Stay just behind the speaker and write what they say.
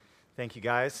Thank you,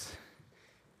 guys.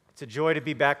 It's a joy to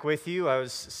be back with you. I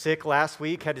was sick last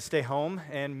week, had to stay home,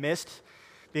 and missed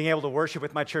being able to worship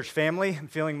with my church family. I'm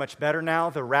feeling much better now.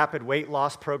 The rapid weight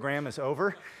loss program is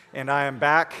over, and I am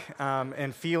back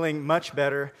and feeling much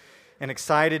better and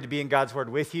excited to be in God's Word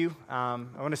with you. I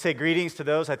want to say greetings to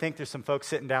those. I think there's some folks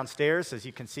sitting downstairs. As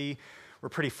you can see, we're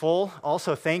pretty full.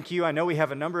 Also, thank you. I know we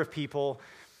have a number of people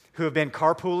who have been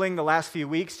carpooling the last few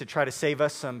weeks to try to save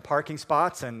us some parking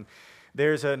spots, and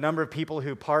there's a number of people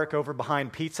who park over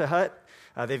behind Pizza Hut.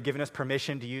 They've given us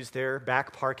permission to use their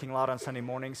back parking lot on Sunday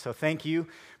mornings. So thank you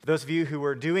for those of you who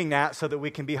are doing that so that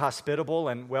we can be hospitable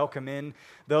and welcome in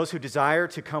those who desire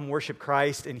to come worship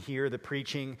Christ and hear the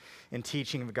preaching and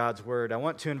teaching of God's Word. I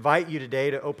want to invite you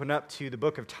today to open up to the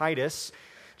book of Titus,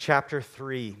 chapter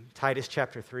 3. Titus,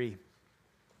 chapter 3.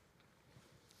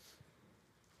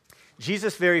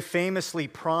 Jesus very famously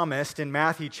promised in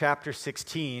Matthew chapter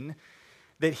 16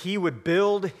 that he would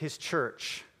build his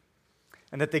church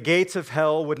and that the gates of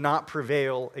hell would not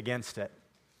prevail against it.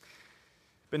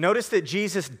 But notice that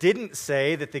Jesus didn't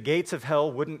say that the gates of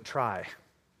hell wouldn't try.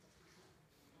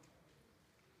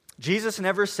 Jesus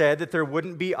never said that there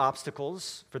wouldn't be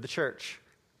obstacles for the church.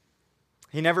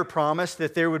 He never promised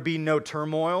that there would be no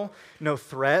turmoil, no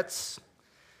threats.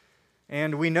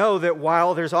 And we know that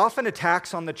while there's often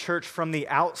attacks on the church from the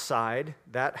outside,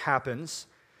 that happens,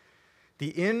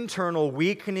 the internal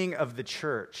weakening of the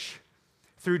church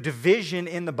through division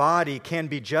in the body can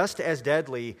be just as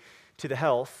deadly to the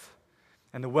health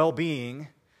and the well-being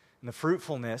and the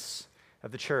fruitfulness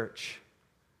of the church.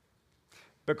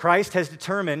 But Christ has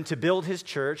determined to build his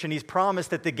church, and he's promised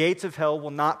that the gates of hell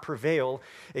will not prevail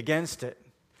against it.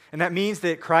 And that means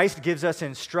that Christ gives us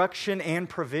instruction and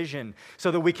provision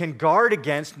so that we can guard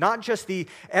against not just the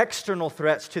external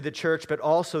threats to the church, but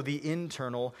also the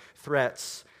internal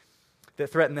threats that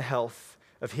threaten the health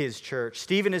of his church.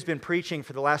 Stephen has been preaching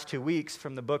for the last 2 weeks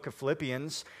from the book of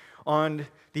Philippians on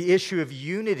the issue of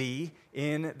unity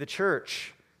in the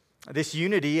church. This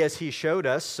unity, as he showed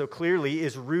us so clearly,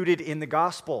 is rooted in the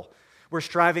gospel. We're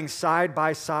striving side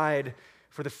by side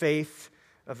for the faith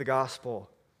of the gospel.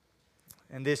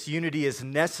 And this unity is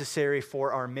necessary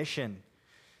for our mission.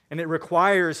 And it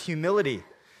requires humility.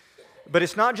 But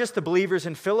it's not just the believers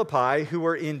in Philippi who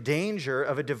are in danger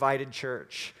of a divided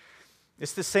church.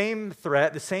 It's the same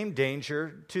threat, the same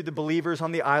danger to the believers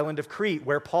on the island of Crete,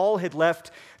 where Paul had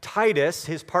left Titus,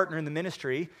 his partner in the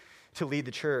ministry, to lead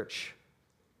the church.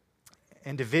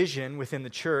 And division within the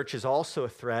church is also a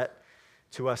threat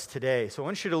to us today. So I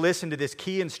want you to listen to this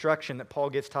key instruction that Paul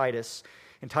gives Titus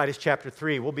in Titus chapter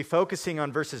 3. We'll be focusing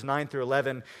on verses 9 through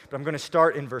 11, but I'm going to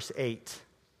start in verse 8.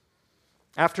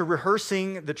 After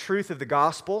rehearsing the truth of the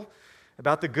gospel,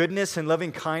 about the goodness and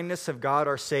loving kindness of God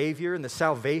our Savior and the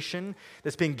salvation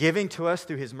that's been given to us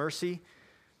through his mercy,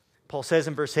 Paul says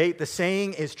in verse 8, the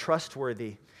saying is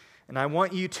trustworthy, and I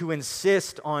want you to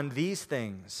insist on these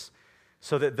things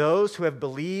so that those who have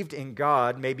believed in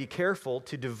God may be careful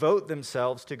to devote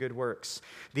themselves to good works.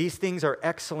 These things are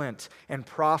excellent and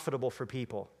profitable for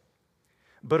people.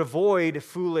 But avoid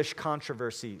foolish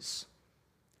controversies,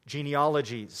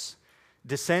 genealogies,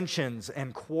 dissensions,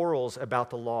 and quarrels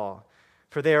about the law,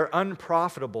 for they are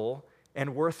unprofitable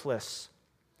and worthless.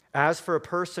 As for a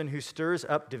person who stirs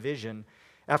up division,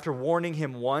 after warning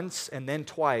him once and then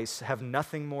twice, have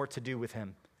nothing more to do with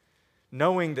him.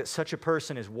 Knowing that such a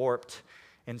person is warped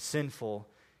and sinful,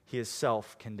 he is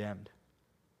self-condemned.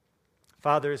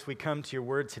 Father, as we come to your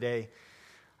word today,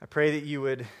 I pray that you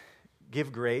would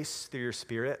give grace through your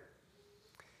Spirit,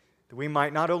 that we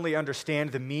might not only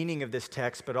understand the meaning of this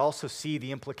text, but also see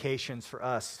the implications for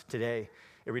us today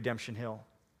at Redemption Hill.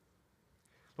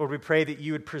 Lord, we pray that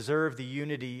you would preserve the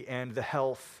unity and the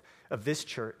health of this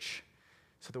church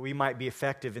so that we might be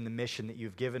effective in the mission that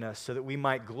you've given us, so that we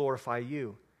might glorify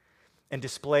you and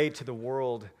display to the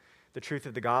world the truth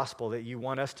of the gospel that you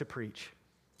want us to preach.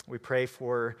 We pray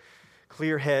for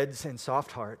clear heads and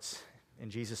soft hearts.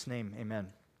 In Jesus' name, amen.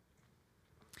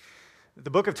 The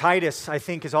book of Titus, I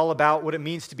think, is all about what it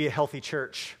means to be a healthy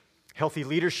church. Healthy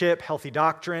leadership, healthy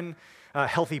doctrine,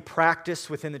 healthy practice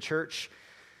within the church.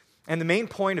 And the main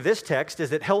point of this text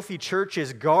is that healthy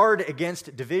churches guard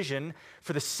against division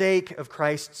for the sake of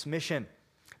Christ's mission.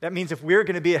 That means if we're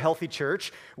going to be a healthy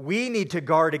church, we need to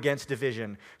guard against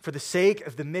division for the sake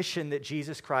of the mission that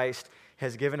Jesus Christ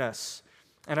has given us.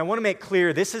 And I want to make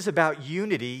clear, this is about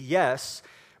unity, yes,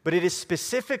 but it is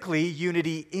specifically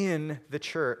unity in the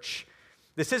church.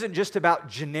 This isn't just about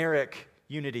generic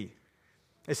unity.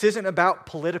 This isn't about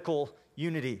political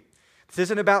unity. This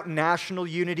isn't about national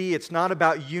unity. It's not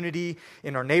about unity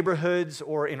in our neighborhoods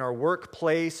or in our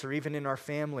workplace or even in our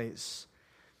families.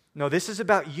 No, this is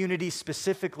about unity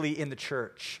specifically in the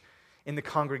church, in the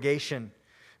congregation.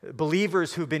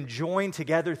 Believers who've been joined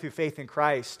together through faith in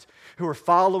Christ, who are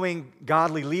following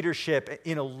godly leadership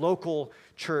in a local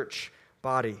church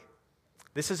body.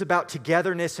 This is about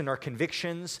togetherness in our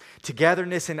convictions,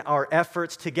 togetherness in our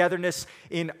efforts, togetherness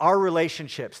in our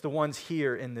relationships, the ones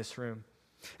here in this room.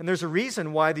 And there's a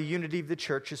reason why the unity of the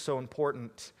church is so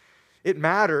important. It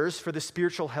matters for the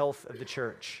spiritual health of the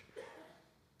church.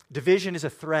 Division is a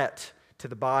threat to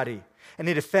the body, and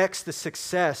it affects the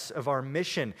success of our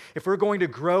mission. If we're going to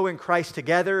grow in Christ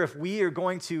together, if we are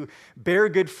going to bear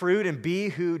good fruit and be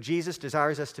who Jesus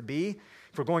desires us to be,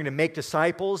 if we're going to make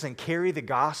disciples and carry the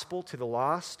gospel to the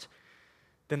lost,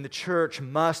 then the church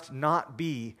must not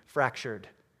be fractured.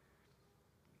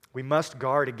 We must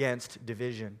guard against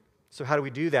division. So how do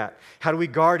we do that? How do we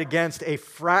guard against a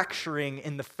fracturing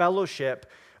in the fellowship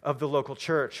of the local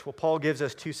church? Well, Paul gives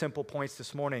us two simple points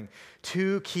this morning,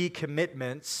 two key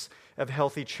commitments of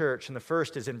healthy church. And the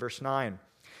first is in verse 9.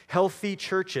 Healthy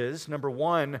churches, number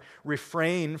one,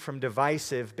 refrain from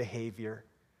divisive behavior.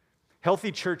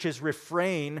 Healthy churches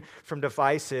refrain from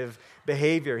divisive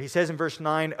behavior. He says in verse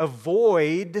 9,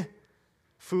 avoid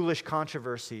foolish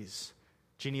controversies,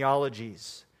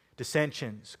 genealogies,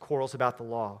 dissensions, quarrels about the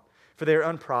law, for they are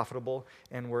unprofitable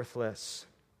and worthless.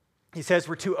 He says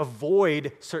we're to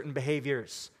avoid certain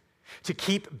behaviors, to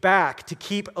keep back, to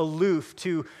keep aloof,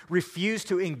 to refuse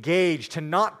to engage, to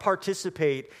not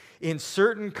participate in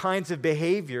certain kinds of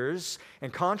behaviors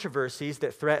and controversies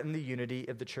that threaten the unity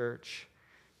of the church.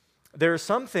 There are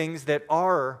some things that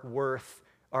are worth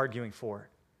arguing for.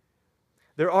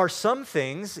 There are some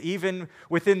things, even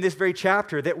within this very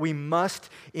chapter, that we must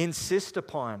insist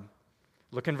upon.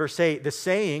 Look in verse 8. The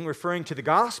saying, referring to the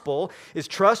gospel, is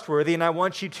trustworthy, and I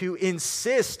want you to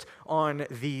insist on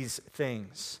these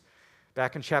things.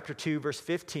 Back in chapter 2, verse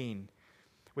 15,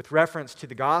 with reference to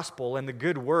the gospel and the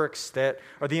good works that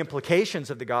are the implications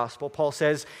of the gospel, Paul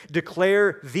says,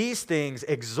 declare these things,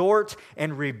 exhort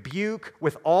and rebuke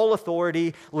with all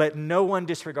authority, let no one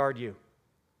disregard you.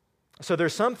 So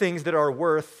there's some things that are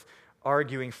worth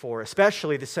arguing for,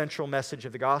 especially the central message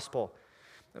of the gospel.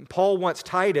 And Paul wants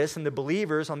Titus and the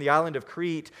believers on the island of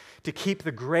Crete to keep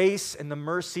the grace and the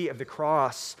mercy of the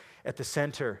cross at the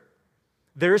center.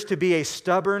 There is to be a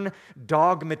stubborn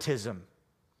dogmatism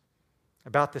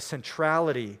about the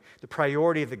centrality, the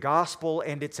priority of the gospel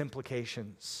and its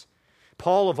implications.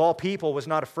 Paul, of all people, was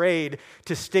not afraid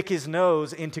to stick his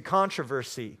nose into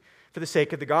controversy for the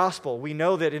sake of the gospel. We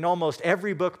know that in almost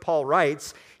every book Paul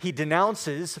writes, he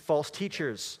denounces false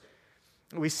teachers.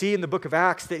 We see in the book of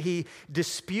Acts that he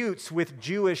disputes with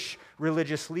Jewish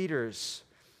religious leaders.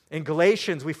 In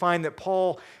Galatians, we find that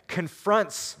Paul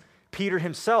confronts Peter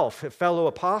himself, a fellow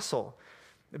apostle,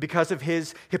 because of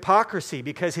his hypocrisy,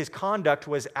 because his conduct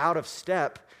was out of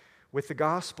step with the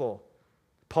gospel.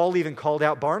 Paul even called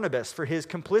out Barnabas for his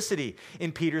complicity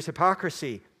in Peter's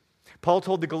hypocrisy. Paul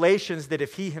told the Galatians that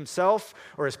if he himself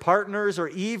or his partners or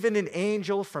even an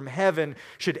angel from heaven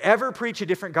should ever preach a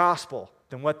different gospel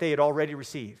than what they had already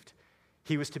received,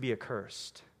 he was to be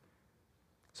accursed.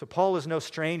 So Paul is no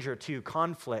stranger to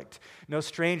conflict, no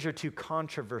stranger to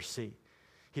controversy.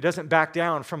 He doesn't back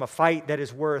down from a fight that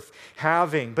is worth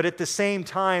having. But at the same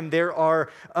time, there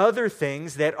are other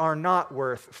things that are not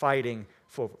worth fighting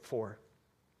for.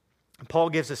 Paul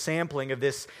gives a sampling of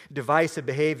this divisive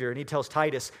behavior, and he tells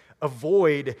Titus,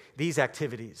 avoid these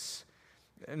activities.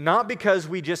 Not because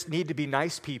we just need to be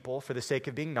nice people for the sake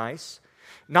of being nice,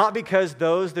 not because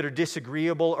those that are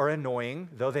disagreeable are annoying,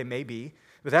 though they may be,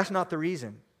 but that's not the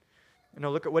reason.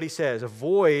 Look at what he says.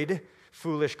 Avoid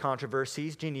foolish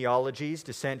controversies, genealogies,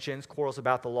 dissensions, quarrels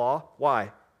about the law.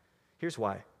 Why? Here's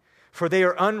why. For they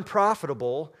are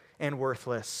unprofitable and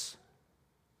worthless.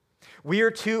 We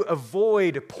are to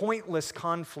avoid pointless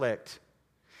conflict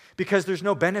because there's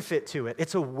no benefit to it.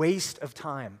 It's a waste of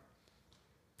time.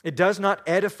 It does not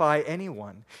edify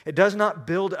anyone. It does not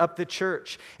build up the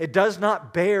church. It does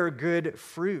not bear good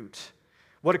fruit.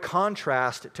 What a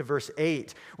contrast to verse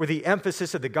 8, where the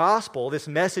emphasis of the gospel, this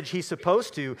message he's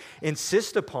supposed to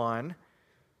insist upon,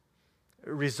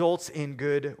 results in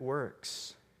good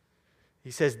works. He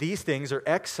says these things are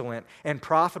excellent and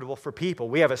profitable for people.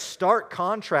 We have a stark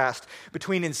contrast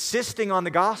between insisting on the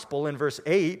gospel in verse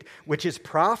 8, which is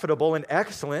profitable and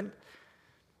excellent,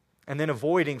 and then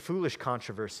avoiding foolish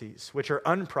controversies, which are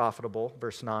unprofitable,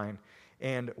 verse 9,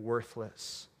 and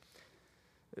worthless.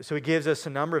 So he gives us a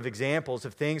number of examples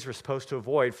of things we're supposed to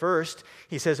avoid. First,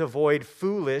 he says avoid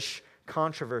foolish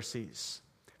controversies.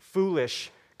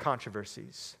 Foolish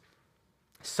controversies.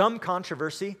 Some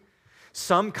controversy,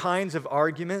 some kinds of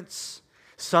arguments,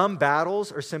 Some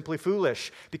battles are simply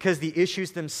foolish because the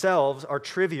issues themselves are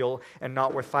trivial and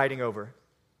not worth fighting over.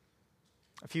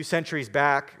 A few centuries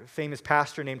back, a famous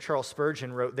pastor named Charles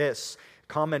Spurgeon wrote this,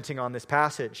 commenting on this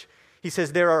passage. He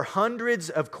says, "There are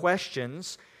hundreds of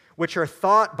questions which are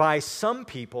thought by some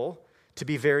people to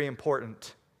be very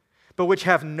important, but which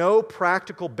have no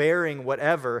practical bearing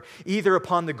whatever, either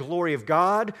upon the glory of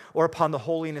God or upon the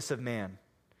holiness of man.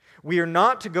 We are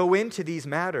not to go into these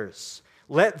matters.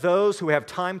 Let those who have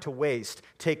time to waste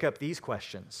take up these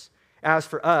questions. As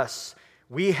for us,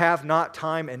 we have not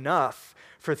time enough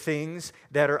for things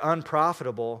that are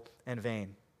unprofitable and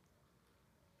vain."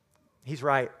 He's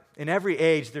right. In every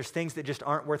age, there's things that just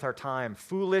aren't worth our time,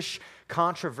 foolish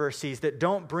controversies that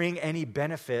don't bring any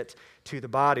benefit to the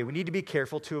body. We need to be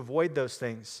careful to avoid those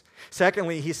things.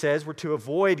 Secondly, he says we're to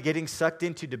avoid getting sucked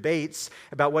into debates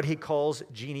about what he calls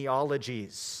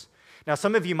genealogies. Now,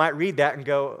 some of you might read that and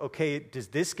go, okay, does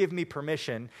this give me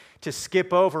permission to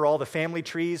skip over all the family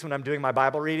trees when I'm doing my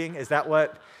Bible reading? Is that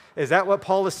what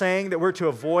Paul is saying, that we're to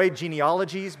avoid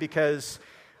genealogies? Because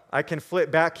I can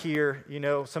flip back here,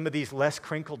 some of these less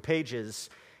crinkled pages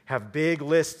have big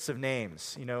lists of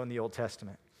names, in the Old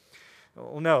Testament.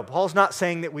 Well, no, Paul's not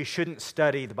saying that we shouldn't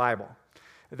study the Bible.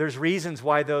 There's reasons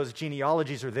why those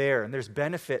genealogies are there, and there's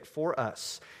benefit for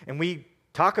us. And we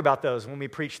talk about those when we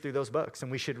preach through those books,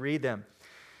 and we should read them.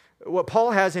 What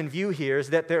Paul has in view here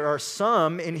is that there are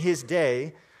some in his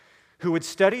day who would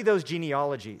study those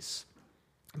genealogies,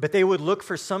 but they would look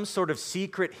for some sort of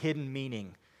secret hidden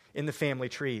meaning in the family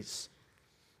trees.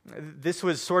 This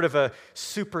was sort of a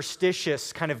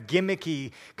superstitious, kind of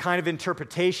gimmicky kind of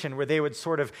interpretation where they would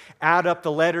sort of add up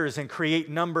the letters and create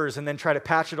numbers and then try to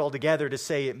patch it all together to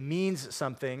say it means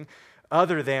something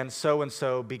other than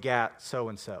so-and-so begat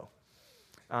so-and-so.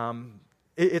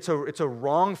 It's a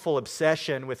wrongful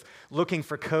obsession with looking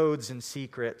for codes and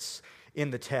secrets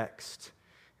in the text.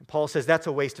 And Paul says that's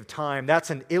a waste of time. That's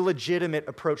an illegitimate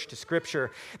approach to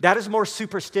Scripture. That is more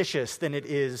superstitious than it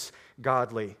is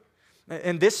godly.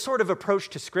 And this sort of approach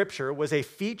to Scripture was a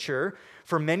feature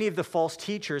for many of the false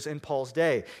teachers in Paul's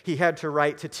day. He had to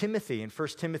write to Timothy in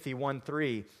 1 Timothy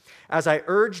 1:3, "As I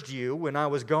urged you when I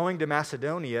was going to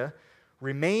Macedonia,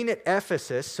 remain at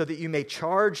Ephesus so that you may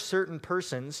charge certain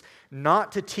persons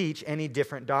not to teach any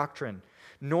different doctrine,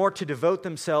 nor to devote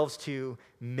themselves to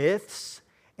myths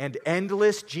and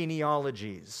endless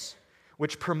genealogies,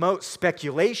 which promote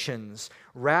speculations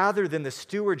rather than the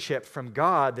stewardship from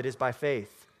God that is by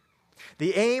faith.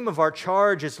 The aim of our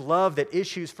charge is love that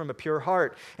issues from a pure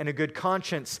heart and a good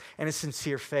conscience and a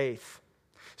sincere faith.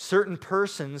 Certain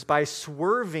persons, by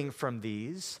swerving from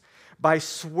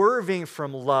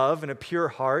love and a pure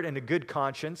heart and a good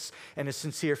conscience and a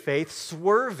sincere faith,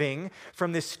 swerving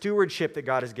from this stewardship that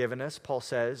God has given us," Paul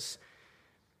says,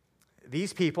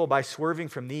 "these people, by swerving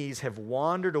from these, have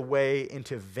wandered away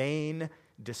into vain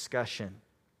discussion,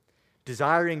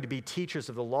 desiring to be teachers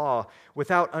of the law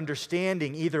without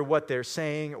understanding either what they're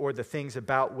saying or the things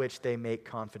about which they make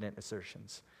confident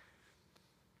assertions."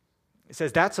 It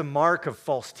says that's a mark of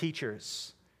false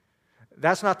teachers.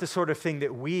 That's not the sort of thing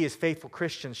that we as faithful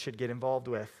Christians should get involved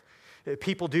with.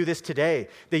 People do this today.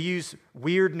 They use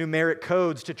weird numeric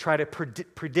codes to try to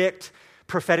predict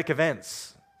prophetic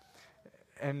events.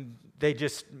 And they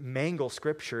just mangle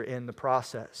Scripture in the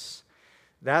process.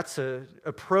 That's an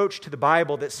approach to the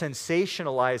Bible that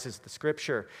sensationalizes the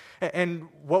Scripture. And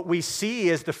what we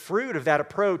see as the fruit of that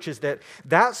approach is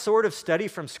that sort of study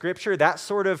from Scripture, that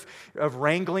sort of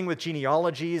wrangling with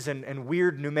genealogies and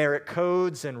weird numeric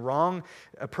codes and wrong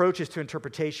approaches to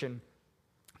interpretation,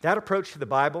 that approach to the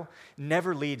Bible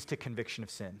never leads to conviction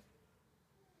of sin.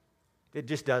 It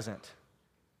just doesn't.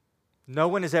 No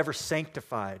one is ever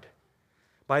sanctified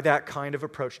by that kind of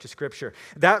approach to Scripture.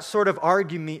 That sort of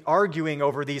arguing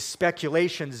over these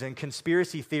speculations and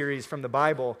conspiracy theories from the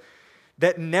Bible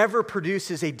that never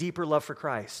produces a deeper love for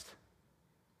Christ.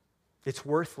 It's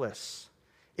worthless.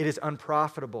 It is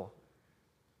unprofitable.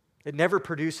 It never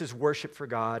produces worship for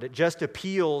God. It just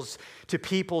appeals to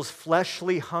people's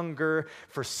fleshly hunger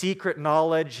for secret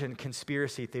knowledge and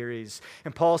conspiracy theories.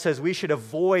 And Paul says we should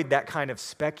avoid that kind of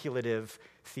speculative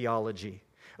theology.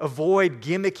 Avoid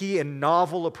gimmicky and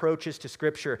novel approaches to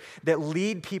Scripture that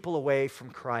lead people away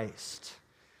from Christ.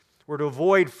 We're to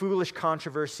avoid foolish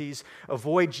controversies,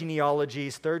 avoid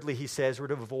genealogies. Thirdly, he says we're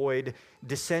to avoid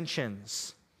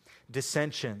dissensions.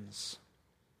 Dissensions.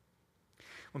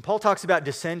 When Paul talks about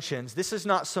dissensions, this is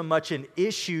not so much an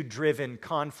issue-driven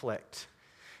conflict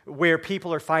where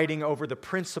people are fighting over the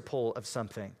principle of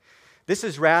something. This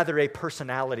is rather a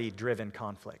personality-driven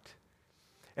conflict.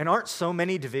 And aren't so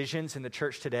many divisions in the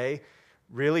church today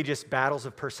really just battles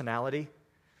of personality?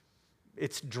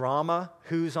 It's drama,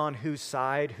 who's on whose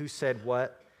side, who said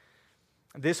what.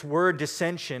 This word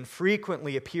dissension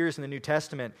frequently appears in the New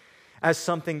Testament as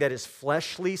something that is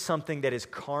fleshly, something that is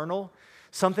carnal,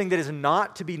 something that is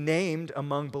not to be named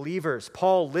among believers.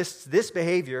 Paul lists this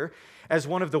behavior as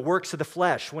one of the works of the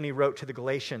flesh when he wrote to the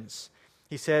Galatians.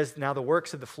 He says, now the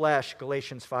works of the flesh,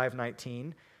 Galatians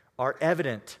 5:19, are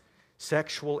evident: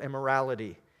 sexual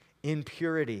immorality,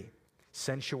 impurity,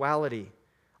 sensuality,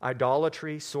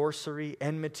 idolatry, sorcery,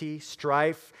 enmity,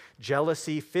 strife,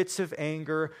 jealousy, fits of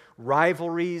anger,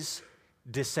 rivalries,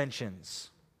 dissensions,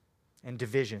 and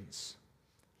divisions.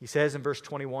 He says in verse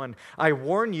 21, I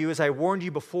warn you, as I warned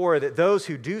you before, that those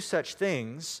who do such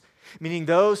things, meaning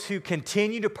those who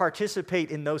continue to participate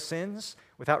in those sins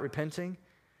without repenting,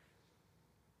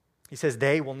 he says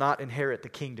they will not inherit the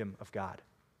kingdom of God.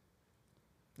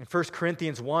 In 1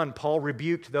 Corinthians 1, Paul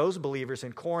rebuked those believers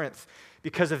in Corinth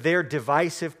because of their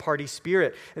divisive party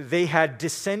spirit. They had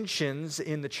dissensions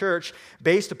in the church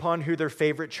based upon who their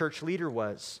favorite church leader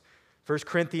was. 1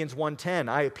 Corinthians 1:10,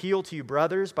 I appeal to you,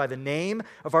 brothers, by the name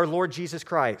of our Lord Jesus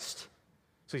Christ.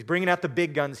 So he's bringing out the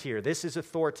big guns here. This is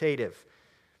authoritative.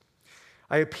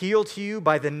 I appeal to you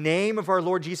by the name of our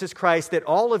Lord Jesus Christ that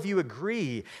all of you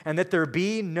agree and that there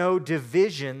be no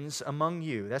divisions among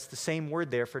you. That's the same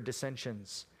word there for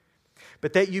dissensions.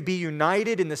 But that you be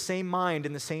united in the same mind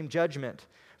and the same judgment.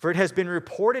 For it has been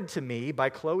reported to me by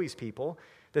Chloe's people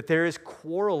that there is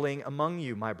quarreling among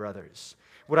you, my brothers.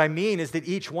 What I mean is that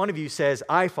each one of you says,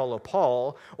 I follow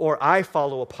Paul, or I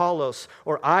follow Apollos,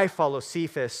 or I follow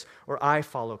Cephas, or I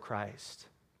follow Christ.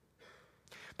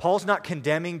 Paul's not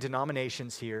condemning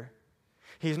denominations here.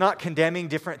 He's not condemning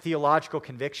different theological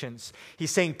convictions. He's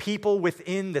saying people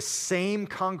within the same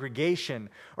congregation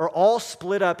are all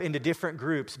split up into different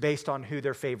groups based on who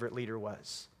their favorite leader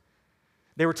was.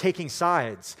 They were taking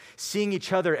sides, seeing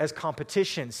each other as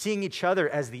competition, seeing each other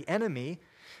as the enemy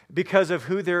because of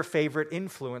who their favorite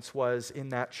influence was in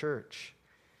that church.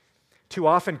 Too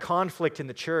often, conflict in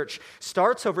the church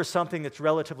starts over something that's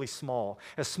relatively small,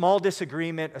 a small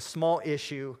disagreement, a small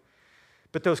issue,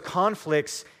 but those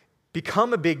conflicts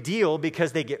become a big deal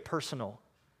because they get personal.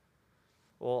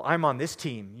 Well, I'm on this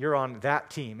team, you're on that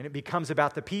team, and it becomes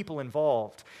about the people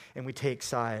involved, and we take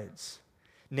sides.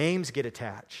 Names get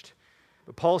attached.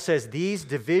 But Paul says these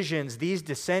divisions, these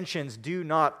dissensions do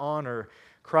not honor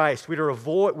Christ. We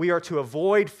are to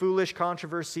avoid foolish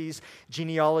controversies,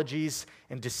 genealogies,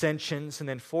 and dissensions. And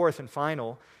then fourth and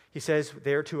final, he says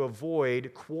they're to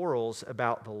avoid quarrels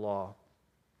about the law.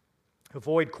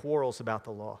 Avoid quarrels about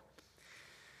the law.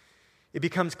 It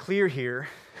becomes clear here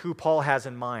who Paul has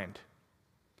in mind.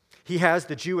 He has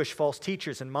the Jewish false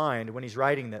teachers in mind when he's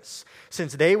writing this,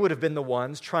 since they would have been the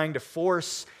ones trying to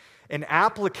force an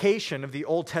application of the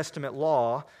Old Testament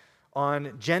law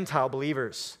on Gentile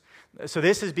believers. So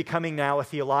this is becoming now a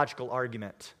theological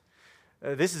argument.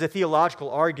 This is a theological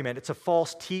argument. It's a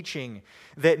false teaching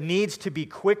that needs to be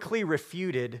quickly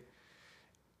refuted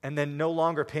and then no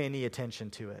longer pay any attention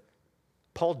to it.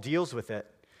 Paul deals with it.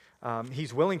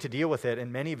 He's willing to deal with it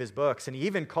in many of his books, and he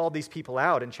even called these people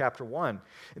out in chapter 1.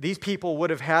 These people would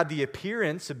have had the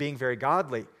appearance of being very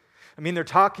godly. I mean, they're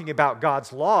talking about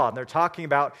God's law, and they're talking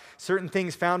about certain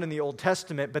things found in the Old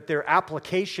Testament, but their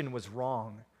application was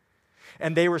wrong.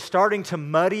 And they were starting to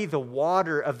muddy the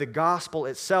water of the gospel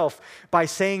itself by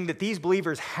saying that these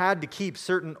believers had to keep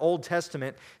certain Old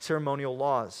Testament ceremonial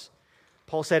laws.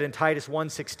 Paul said in Titus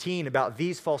 1:16 about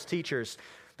these false teachers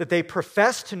that they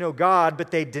profess to know God, but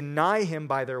they deny Him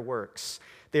by their works.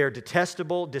 They are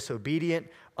detestable, disobedient,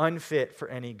 unfit for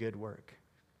any good work.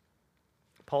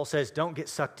 Paul says, don't get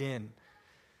sucked in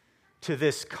to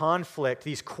this conflict,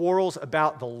 these quarrels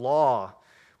about the law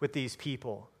with these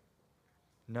people.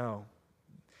 No.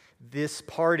 This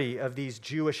party of these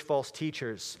Jewish false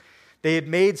teachers, they had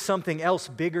made something else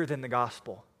bigger than the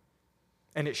gospel,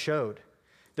 and it showed.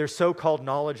 Their so-called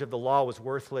knowledge of the law was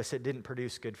worthless. It didn't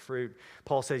produce good fruit.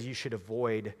 Paul says you should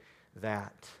avoid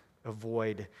that.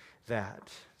 Avoid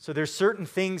that. So there's certain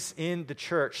things in the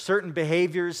church, certain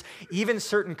behaviors, even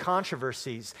certain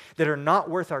controversies that are not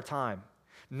worth our time,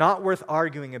 not worth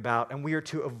arguing about, and we are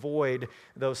to avoid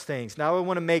those things. Now I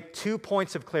want to make 2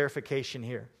 points of clarification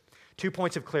here. 2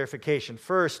 points of clarification.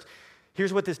 First,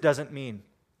 here's what this doesn't mean.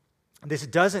 This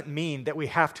doesn't mean that we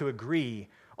have to agree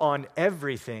on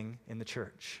everything in the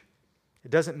church.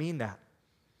 It doesn't mean that.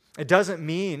 It doesn't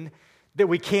mean that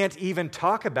we can't even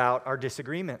talk about our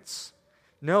disagreements.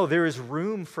 No, there is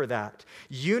room for that.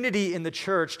 Unity in the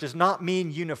church does not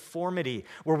mean uniformity,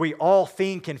 where we all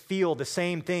think and feel the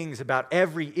same things about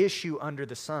every issue under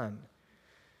the sun.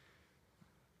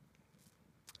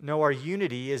 No, our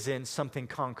unity is in something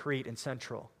concrete and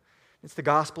central. It's the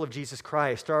gospel of Jesus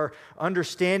Christ, our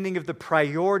understanding of the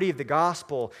priority of the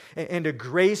gospel, and a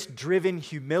grace-driven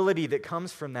humility that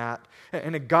comes from that,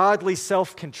 and a godly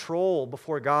self-control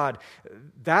before God.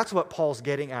 That's what Paul's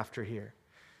getting after here.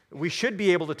 We should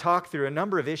be able to talk through a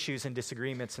number of issues and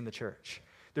disagreements in the church.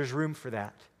 There's room for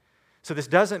that. So this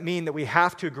doesn't mean that we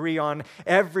have to agree on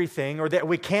everything or that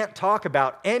we can't talk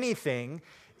about anything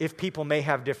if people may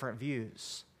have different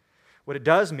views. What it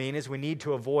does mean is we need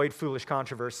to avoid foolish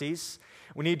controversies.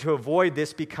 We need to avoid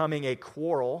this becoming a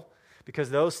quarrel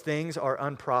because those things are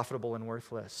unprofitable and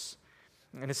worthless.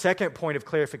 And a second point of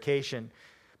clarification,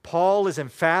 Paul is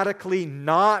emphatically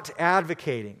not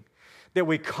advocating that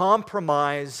we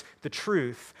compromise the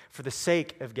truth for the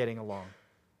sake of getting along.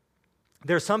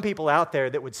 There are some people out there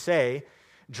that would say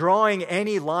drawing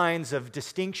any lines of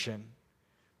distinction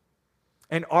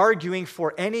and arguing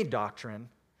for any doctrine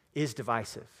is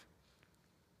divisive.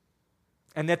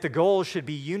 And that the goal should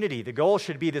be unity. The goal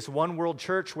should be this one world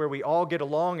church where we all get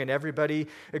along and everybody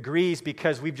agrees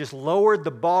because we've just lowered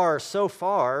the bar so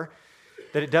far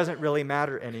that it doesn't really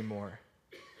matter anymore.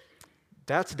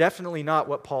 That's definitely not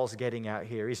what Paul's getting at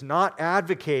here. He's not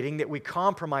advocating that we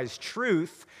compromise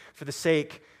truth for the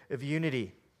sake of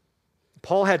unity.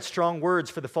 Paul had strong words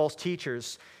for the false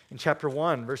teachers in chapter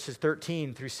 1, verses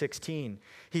 13 through 16.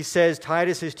 He says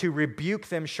Titus is to rebuke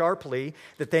them sharply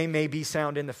that they may be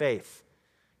sound in the faith,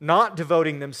 not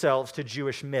devoting themselves to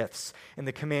Jewish myths and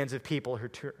the commands of people who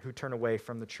turn away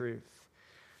from the truth.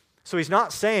 So he's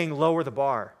not saying lower the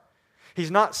bar.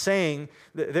 He's not saying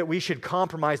that we should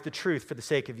compromise the truth for the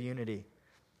sake of unity.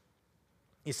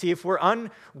 You see, if we're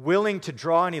unwilling to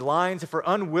draw any lines, if we're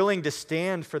unwilling to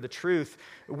stand for the truth,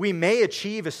 we may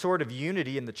achieve a sort of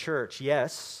unity in the church,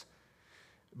 yes,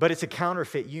 but it's a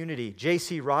counterfeit unity.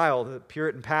 J.C. Ryle, the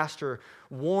Puritan pastor,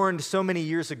 warned so many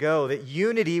years ago that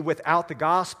unity without the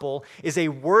gospel is a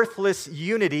worthless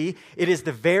unity. It is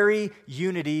the very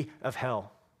unity of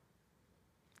hell.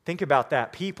 Think about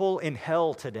that. People in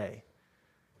hell today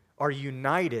are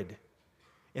united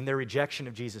in their rejection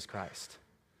of Jesus Christ.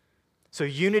 So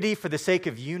unity for the sake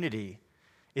of unity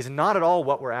is not at all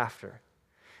what we're after.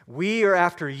 We are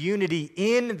after unity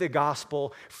in the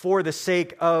gospel for the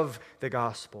sake of the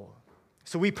gospel.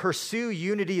 So we pursue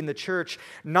unity in the church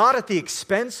not at the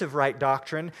expense of right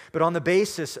doctrine, but on the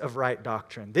basis of right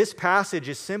doctrine. This passage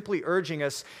is simply urging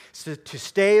us to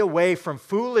stay away from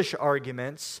foolish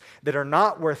arguments that are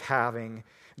not worth having,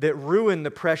 that ruin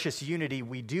the precious unity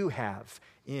we do have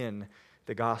in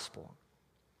the gospel.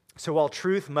 So while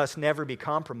truth must never be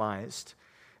compromised,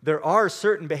 there are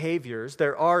certain behaviors,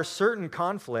 there are certain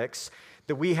conflicts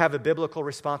that we have a biblical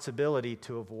responsibility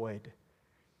to avoid.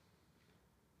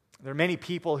 There are many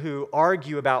people who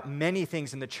argue about many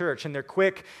things in the church, and they're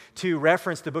quick to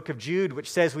reference the book of Jude, which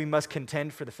says we must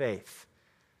contend for the faith.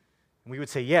 And we would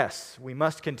say, yes, we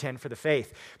must contend for the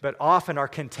faith, but often our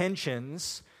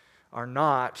contentions are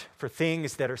not for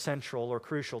things that are central or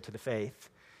crucial to the faith.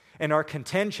 And our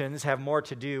contentions have more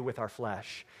to do with our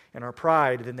flesh and our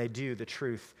pride than they do the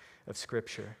truth of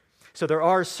Scripture. So there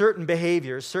are certain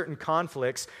behaviors, certain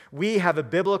conflicts we have a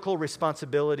biblical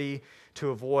responsibility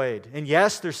to avoid. And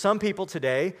yes, there's some people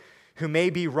today who may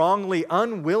be wrongly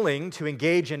unwilling to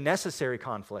engage in necessary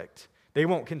conflict. They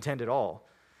won't contend at all.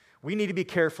 We need to be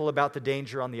careful about the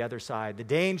danger on the other side, the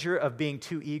danger of being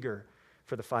too eager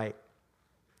for the fight.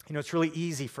 You know, it's really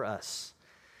easy for us.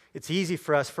 It's easy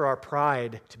for us for our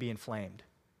pride to be inflamed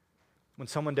when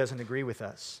someone doesn't agree with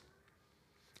us.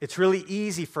 It's really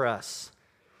easy for us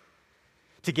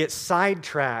to get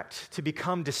sidetracked, to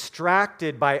become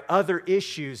distracted by other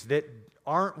issues that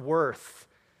aren't worth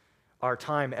our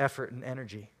time, effort, and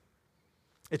energy.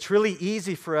 It's really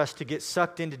easy for us to get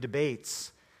sucked into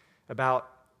debates about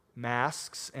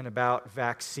masks and about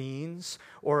vaccines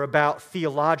or about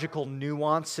theological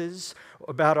nuances,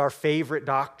 about our favorite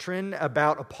doctrine,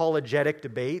 about apologetic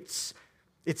debates.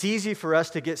 It's easy for us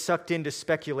to get sucked into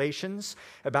speculations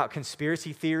about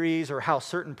conspiracy theories or how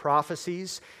certain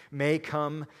prophecies may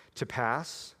come to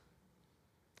pass.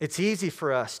 It's easy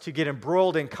for us to get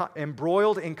embroiled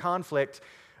in conflict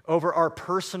over our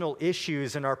personal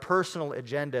issues and our personal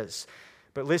agendas.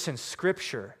 But listen,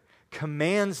 Scripture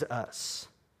commands us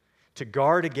to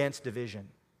guard against division,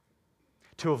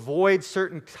 to avoid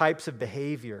certain types of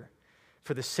behavior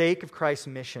for the sake of Christ's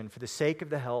mission, for the sake of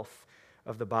the health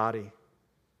of the body.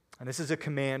 And this is a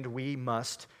command we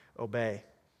must obey.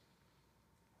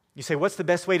 You say, what's the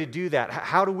best way to do that?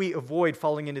 How do we avoid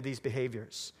falling into these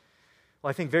behaviors? Well,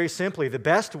 I think very simply, the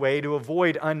best way to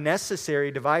avoid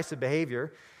unnecessary divisive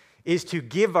behavior is to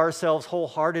give ourselves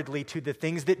wholeheartedly to the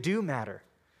things that do matter.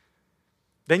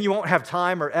 Then you won't have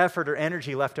time or effort or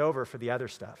energy left over for the other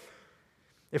stuff.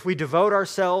 If we devote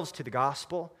ourselves to the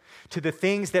gospel, to the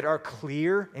things that are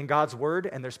clear in God's word,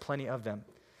 and there's plenty of them,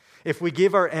 if we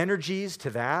give our energies to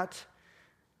that,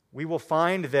 we will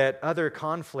find that other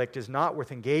conflict is not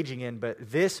worth engaging in,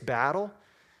 but this battle,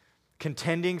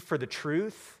 contending for the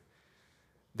truth,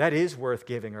 that is worth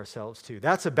giving ourselves to.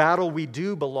 That's a battle we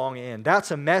do belong in.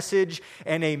 That's a message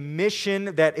and a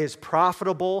mission that is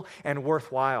profitable and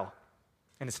worthwhile,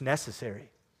 and it's necessary.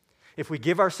 If we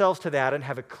give ourselves to that and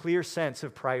have a clear sense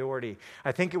of priority,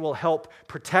 I think it will help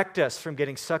protect us from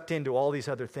getting sucked into all these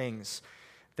other things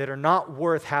that are not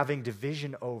worth having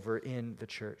division over in the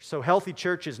church. So healthy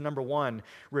churches, number one,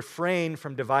 refrain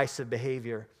from divisive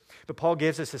behavior. But Paul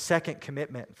gives us a second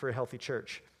commitment for a healthy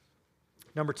church.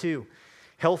 Number two,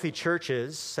 healthy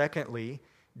churches, secondly,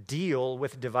 deal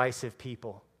with divisive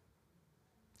people.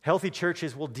 Healthy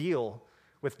churches will deal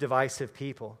with divisive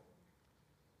people.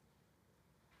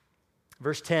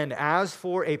 Verse 10, as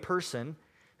for a person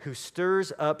who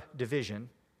stirs up division,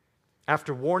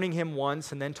 after warning him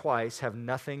once and then twice, have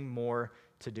nothing more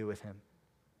to do with him.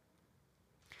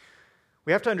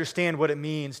 We have to understand what it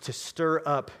means to stir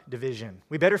up division.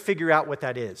 We better figure out what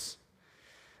that is.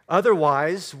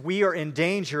 Otherwise, we are in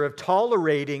danger of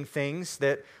tolerating things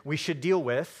that we should deal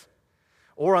with,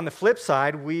 or on the flip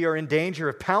side, we are in danger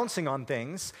of pouncing on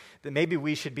things that maybe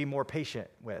we should be more patient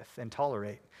with and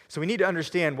tolerate. So we need to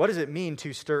understand, what does it mean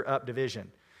to stir up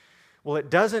division? Well,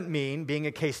 it doesn't mean being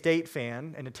a K-State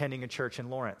fan and attending a church in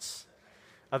Lawrence.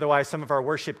 Otherwise, some of our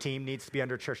worship team needs to be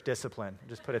under church discipline.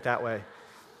 Just put it that way.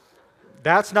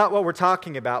 That's not what we're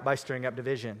talking about by stirring up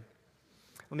division.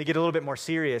 Let me get a little bit more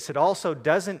serious. It also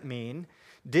doesn't mean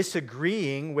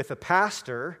disagreeing with a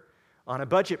pastor on a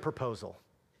budget proposal.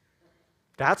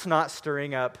 That's not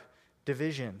stirring up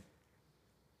division.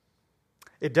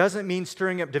 It doesn't mean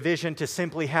stirring up division to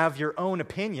simply have your own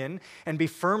opinion and be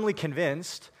firmly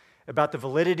convinced about the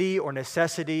validity or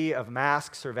necessity of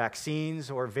masks or vaccines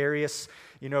or various,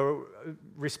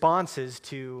 responses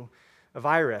to a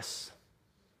virus.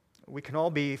 We can all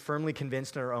be firmly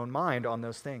convinced in our own mind on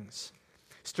those things.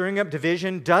 Stirring up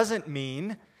division doesn't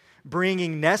mean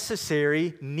bringing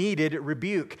necessary, needed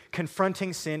rebuke,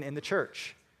 confronting sin in the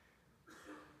church.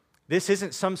 This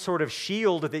isn't some sort of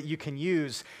shield that you can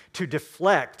use to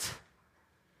deflect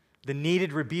the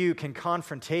needed rebuke and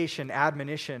confrontation,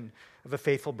 admonition of a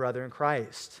faithful brother in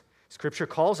Christ. Scripture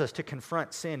calls us to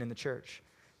confront sin in the church.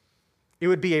 It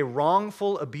would be a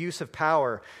wrongful abuse of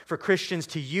power for Christians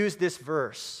to use this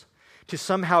verse to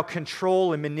somehow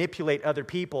control and manipulate other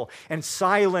people and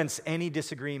silence any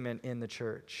disagreement in the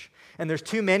church. And there's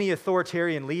too many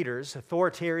authoritarian leaders,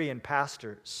 authoritarian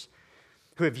pastors,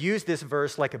 who have used this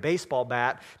verse like a baseball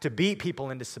bat to beat people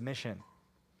into submission.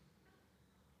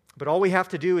 But all we have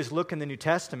to do is look in the New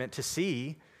Testament to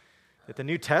see that the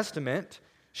New Testament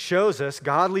shows us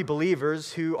godly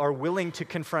believers who are willing to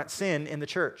confront sin in the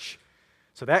church.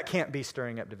 So that can't be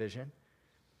stirring up division.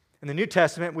 In the New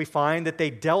Testament, we find that they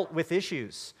dealt with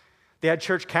issues. They had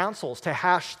church councils to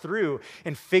hash through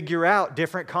and figure out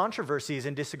different controversies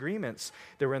and disagreements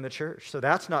that were in the church. So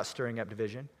that's not stirring up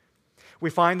division.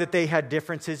 We find that they had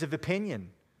differences of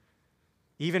opinion.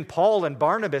 Even Paul and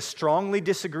Barnabas strongly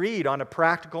disagreed on a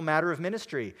practical matter of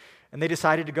ministry, and they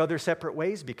decided to go their separate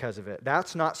ways because of it.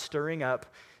 That's not stirring up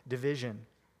division.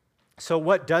 So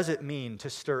what does it mean to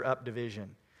stir up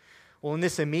division? Well, in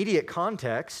this immediate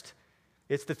context,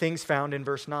 it's the things found in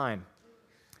verse 9.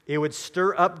 It would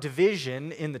stir up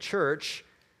division in the church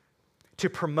to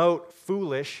promote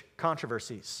foolish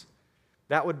controversies.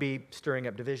 That would be stirring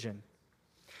up division.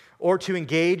 Or to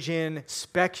engage in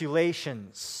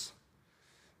speculations.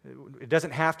 It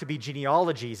doesn't have to be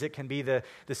genealogies. It can be the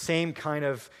same kind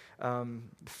of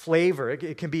flavor.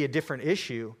 It can be a different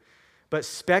issue. But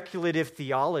speculative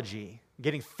theology,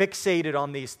 getting fixated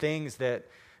on these things that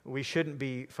we shouldn't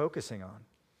be focusing on,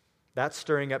 that's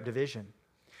stirring up division.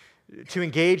 To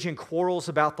engage in quarrels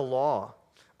about the law,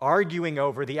 arguing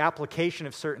over the application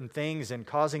of certain things and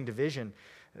causing division,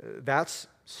 that's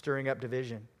stirring up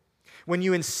division. When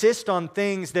you insist on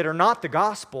things that are not the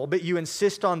gospel, but you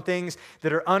insist on things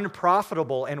that are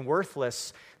unprofitable and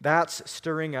worthless, that's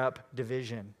stirring up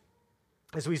division.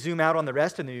 As we zoom out on the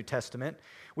rest of the New Testament,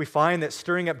 we find that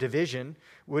stirring up division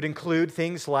would include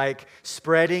things like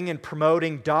spreading and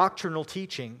promoting doctrinal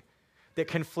teaching that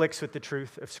conflicts with the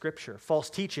truth of Scripture. False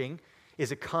teaching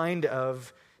is a kind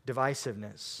of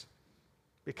divisiveness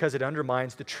because it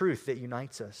undermines the truth that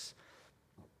unites us.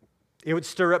 It would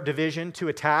stir up division to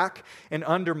attack and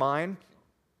undermine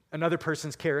another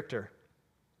person's character,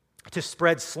 to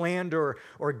spread slander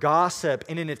or gossip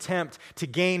in an attempt to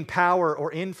gain power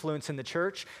or influence in the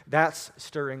church. That's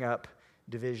stirring up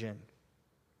division.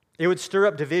 It would stir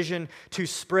up division to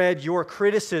spread your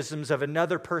criticisms of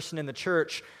another person in the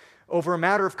church over a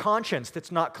matter of conscience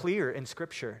that's not clear in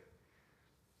Scripture.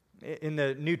 In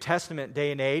the New Testament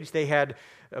day and age, they had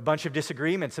a bunch of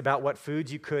disagreements about what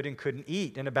foods you could and couldn't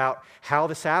eat, and about how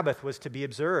the Sabbath was to be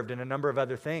observed, and a number of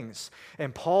other things.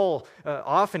 And Paul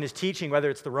often is teaching, whether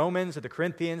it's the Romans or the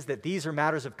Corinthians, that these are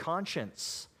matters of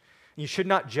conscience. You should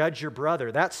not judge your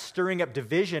brother. That's stirring up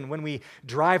division when we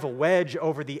drive a wedge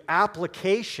over the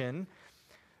application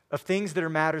of things that are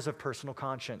matters of personal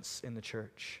conscience in the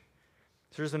church.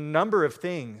 So there's a number of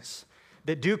things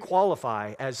that do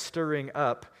qualify as stirring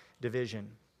up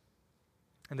division.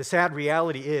 And the sad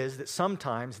reality is that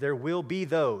sometimes there will be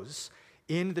those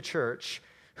in the church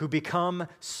who become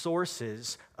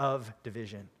sources of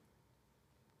division.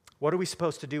 What are we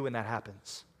supposed to do when that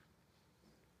happens?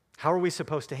 How are we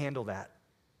supposed to handle that?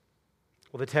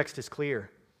 Well, the text is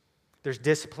clear. There's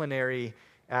disciplinary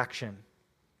action.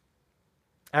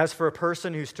 As for a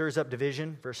person who stirs up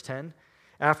division, verse 10,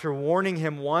 after warning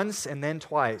him once and then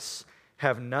twice,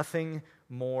 have nothing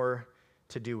more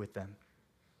to do with them.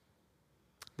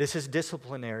 This is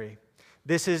disciplinary.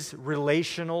 This is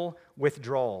relational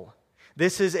withdrawal.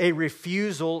 This is a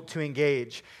refusal to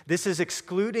engage. This is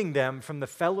excluding them from the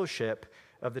fellowship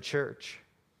of the church.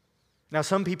 Now,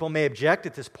 some people may object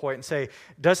at this point and say,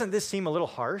 doesn't this seem a little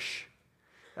harsh?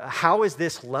 How is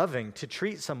this loving to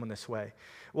treat someone this way?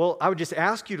 Well, I would just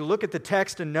ask you to look at the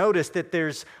text and notice that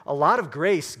there's a lot of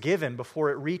grace given before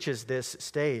it reaches this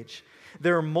stage.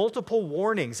 There are multiple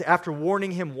warnings after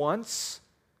warning him once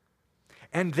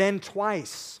and then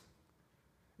twice.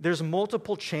 There's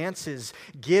multiple chances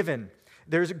given.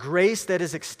 There's grace that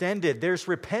is extended. There's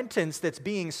repentance that's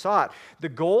being sought. The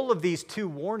goal of these two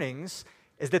warnings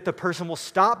is that the person will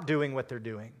stop doing what they're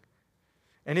doing.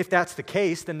 And if that's the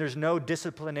case, then there's no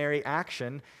disciplinary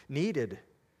action needed.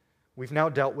 We've now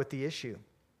dealt with the issue.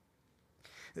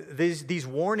 These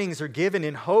warnings are given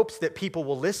in hopes that people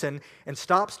will listen and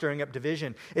stop stirring up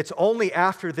division. It's only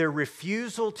after their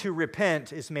refusal to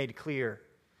repent is made clear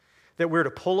that we're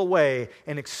to pull away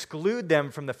and exclude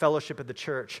them from the fellowship of the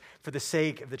church for the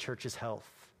sake of the church's health,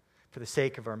 for the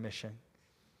sake of our mission.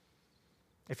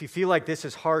 If you feel like this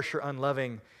is harsh or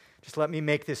unloving, just let me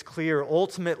make this clear.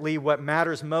 Ultimately, what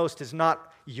matters most is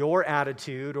not your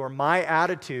attitude or my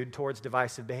attitude towards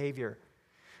divisive behavior.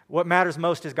 What matters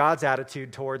most is God's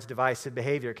attitude towards divisive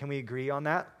behavior. Can we agree on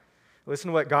that? Listen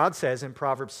to what God says in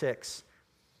Proverbs 6.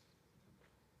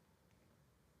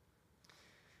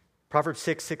 Proverbs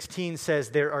 6:16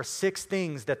 says, there are 6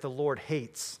 things that the Lord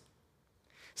hates,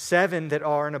 7 that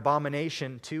are an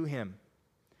abomination to him: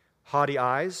 haughty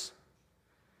eyes,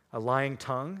 a lying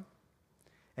tongue,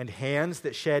 and hands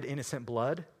that shed innocent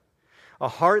blood, a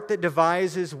heart that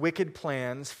devises wicked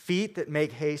plans, feet that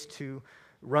make haste to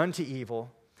run to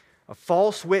evil, a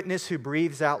false witness who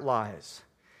breathes out lies,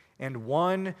 and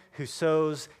one who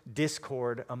sows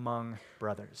discord among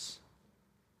brothers.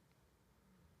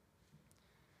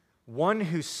 One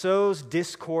who sows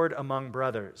discord among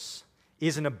brothers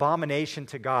is an abomination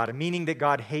to God, meaning that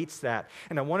God hates that.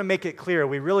 And I want to make it clear,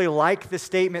 we really like the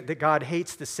statement that God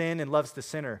hates the sin and loves the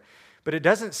sinner, but it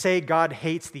doesn't say God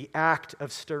hates the act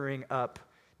of stirring up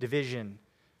division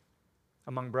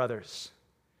among brothers.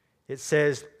 It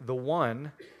says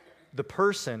the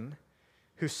person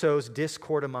who sows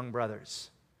discord among brothers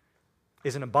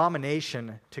is an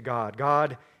abomination to God.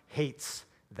 God hates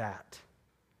that.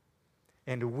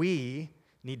 And we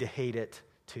need to hate it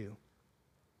too.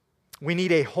 We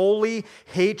need a holy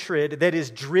hatred that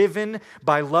is driven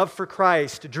by love for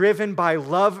Christ, driven by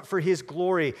love for His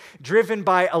glory, driven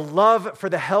by a love for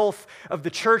the health of the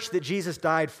church that Jesus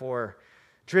died for,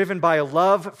 driven by a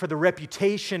love for the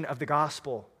reputation of the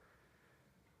gospel.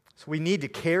 So we need to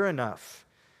care enough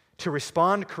to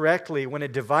respond correctly when a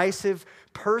divisive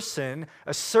person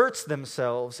asserts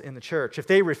themselves in the church. If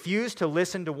they refuse to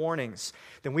listen to warnings,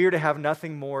 then we are to have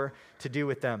nothing more to do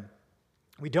with them.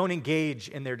 We don't engage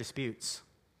in their disputes.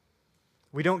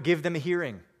 We don't give them a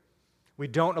hearing. We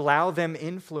don't allow them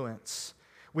influence.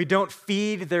 We don't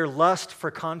feed their lust for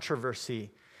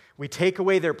controversy. We take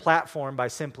away their platform by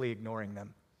simply ignoring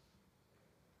them.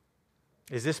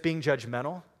 Is this being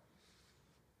judgmental?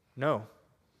 No.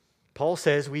 Paul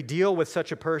says we deal with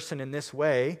such a person in this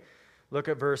way. Look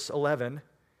at verse 11.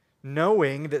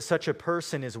 Knowing that such a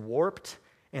person is warped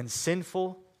and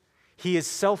sinful, he is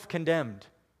self-condemned.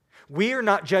 We are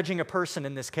not judging a person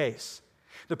in this case.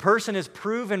 The person is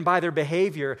proven by their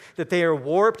behavior that they are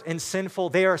warped and sinful.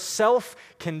 They are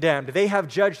self-condemned. They have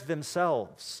judged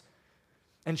themselves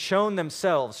and shown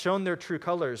their true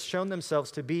colors, shown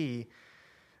themselves to be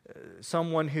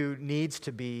someone who needs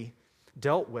to be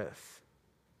dealt with.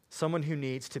 someone who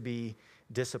needs to be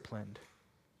disciplined.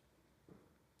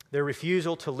 Their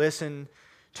refusal to listen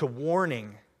to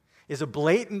warning is a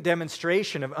blatant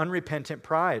demonstration of unrepentant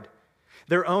pride.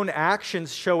 Their own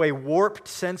actions show a warped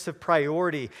sense of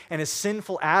priority and a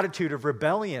sinful attitude of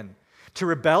rebellion. To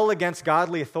rebel against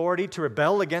godly authority, to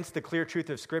rebel against the clear truth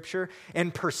of Scripture,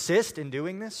 and persist in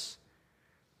doing this,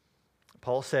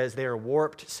 Paul says they are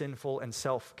warped, sinful, and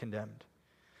self-condemned.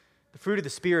 The fruit of the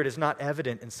Spirit is not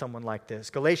evident in someone like this.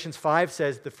 Galatians 5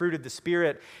 says the fruit of the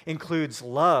Spirit includes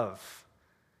love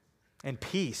and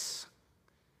peace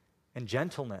and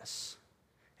gentleness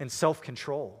and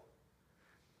self-control.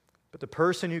 But the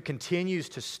person who continues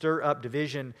to stir up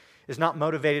division is not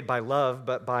motivated by love,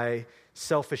 but by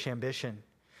selfish ambition.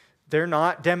 They're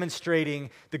not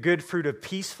demonstrating the good fruit of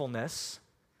peacefulness.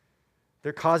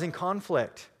 They're causing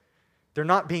conflict. They're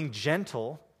not being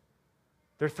gentle.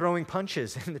 They're throwing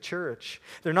punches in the church.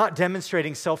 They're not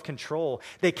demonstrating self-control.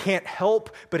 They can't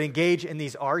help but engage in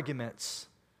these arguments.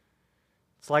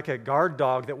 It's like a guard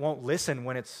dog that won't listen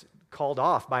when it's called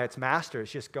off by its master.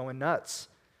 It's just going nuts.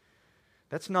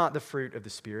 That's not the fruit of the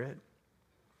Spirit.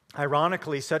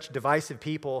 Ironically, such divisive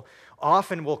people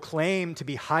often will claim to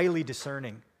be highly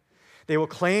discerning. They will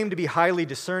claim to be highly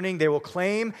discerning. They will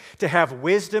claim to have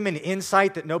wisdom and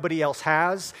insight that nobody else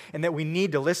has, and that we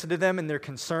need to listen to them and their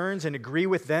concerns and agree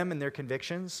with them and their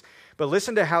convictions. But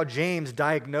listen to how James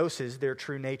diagnoses their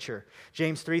true nature.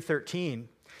 James 3:13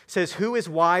 says, "Who is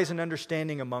wise and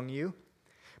understanding among you?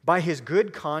 By his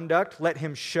good conduct, let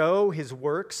him show his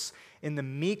works in the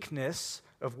meekness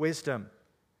of wisdom.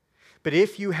 But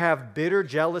if you have bitter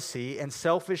jealousy and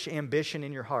selfish ambition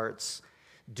in your hearts,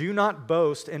 do not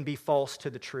boast and be false to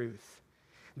the truth.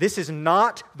 This is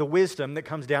not the wisdom that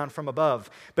comes down from above,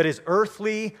 but is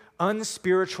earthly,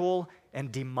 unspiritual,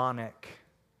 and demonic.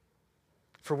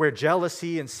 For where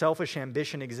jealousy and selfish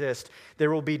ambition exist,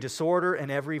 there will be disorder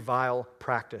and every vile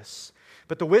practice.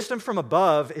 But the wisdom from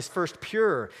above is first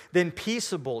pure, then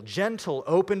peaceable, gentle,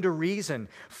 open to reason,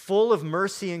 full of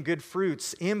mercy and good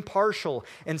fruits, impartial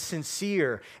and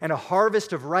sincere. And a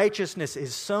harvest of righteousness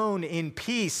is sown in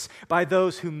peace by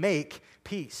those who make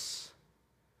peace."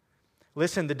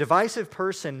 Listen, the divisive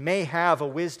person may have a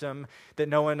wisdom that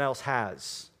no one else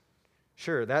has.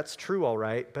 Sure, that's true, all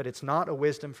right, but it's not a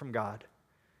wisdom from God.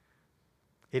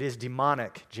 It is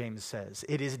demonic, James says.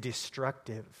 It is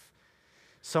destructive.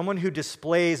 Someone who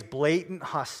displays blatant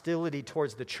hostility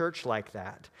towards the church like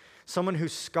that, someone who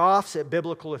scoffs at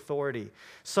biblical authority,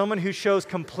 someone who shows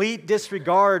complete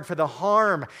disregard for the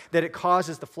harm that it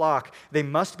causes the flock, they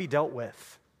must be dealt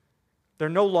with. They're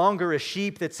no longer a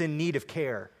sheep that's in need of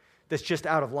care, that's just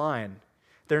out of line.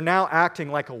 They're now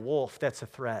acting like a wolf that's a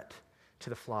threat to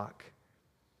the flock.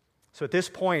 So at this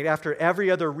point, after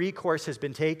every other recourse has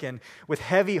been taken, with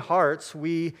heavy hearts,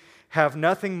 we have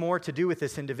nothing more to do with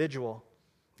this individual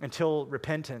until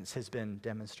repentance has been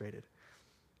demonstrated.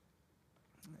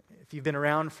 If you've been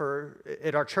around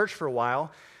at our church for a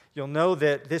while, you'll know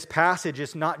that this passage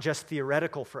is not just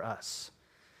theoretical for us.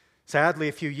 Sadly,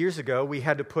 a few years ago, we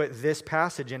had to put this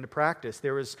passage into practice.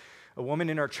 There was a woman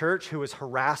in our church who was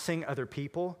harassing other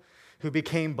people, who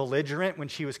became belligerent when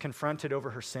she was confronted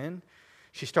over her sin.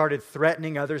 She started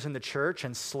threatening others in the church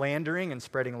and slandering and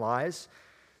spreading lies.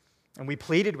 And we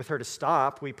pleaded with her to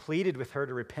stop. We pleaded with her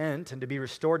to repent and to be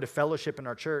restored to fellowship in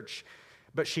our church,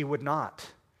 but she would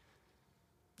not.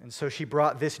 And so she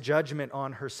brought this judgment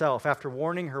on herself. After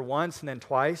warning her once and then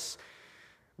twice,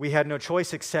 we had no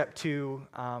choice except to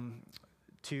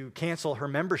cancel her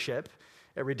membership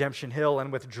at Redemption Hill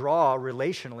and withdraw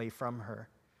relationally from her.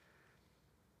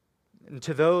 And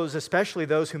to those, especially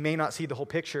those who may not see the whole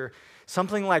picture,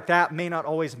 something like that may not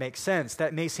always make sense.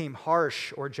 That may seem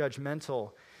harsh or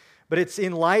judgmental. But it's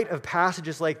in light of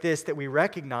passages like this that we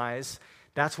recognize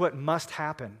that's what must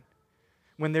happen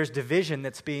when there's division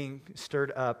that's being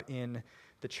stirred up in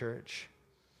the church.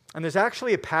 And there's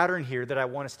actually a pattern here that I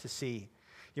want us to see.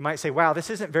 You might say, wow, this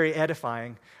isn't very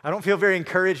edifying. I don't feel very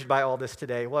encouraged by all this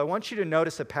today. Well, I want you to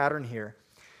notice a pattern here.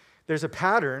 There's a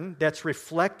pattern that's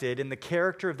reflected in the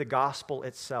character of the gospel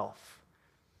itself.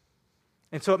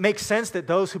 And so it makes sense that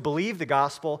those who believe the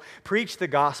gospel, preach the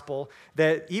gospel,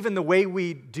 that even the way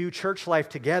we do church life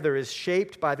together is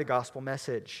shaped by the gospel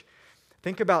message.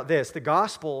 Think about this. The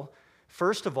gospel,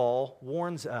 first of all,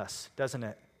 warns us, doesn't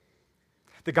it?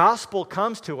 The gospel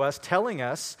comes to us telling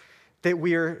us that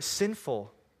we are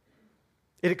sinful.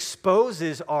 It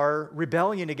exposes our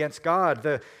rebellion against God.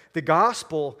 The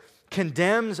gospel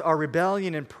condemns our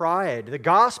rebellion and pride. The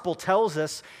gospel tells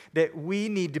us that we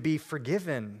need to be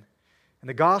forgiven. And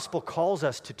the gospel calls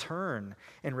us to turn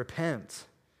and repent.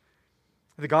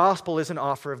 The gospel is an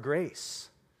offer of grace.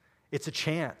 It's a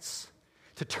chance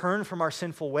to turn from our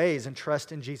sinful ways and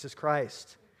trust in Jesus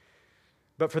Christ.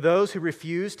 But for those who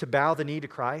refuse to bow the knee to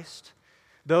Christ,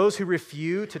 those who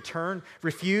refuse to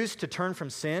turn from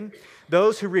sin,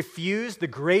 those who refuse the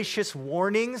gracious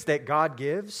warnings that God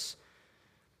gives,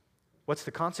 what's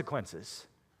the consequences?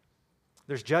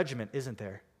 There's judgment, isn't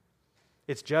there?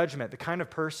 It's judgment. The kind of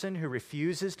person who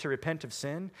refuses to repent of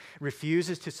sin,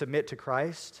 refuses to submit to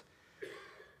Christ,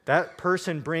 that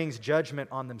person brings judgment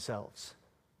on themselves.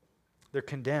 They're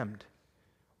condemned,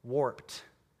 warped,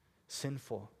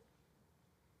 sinful.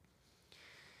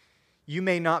 You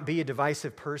may not be a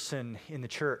divisive person in the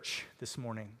church this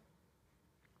morning,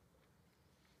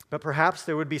 but perhaps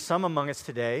there would be some among us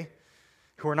today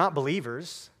who are not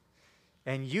believers,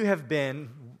 and you have been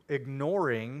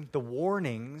ignoring the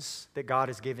warnings that God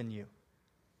has given you,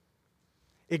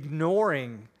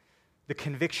 ignoring the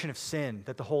conviction of sin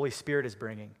that the Holy Spirit is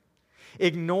bringing,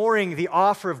 ignoring the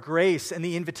offer of grace and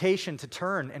the invitation to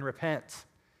turn and repent.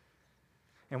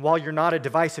 And while you're not a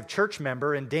divisive church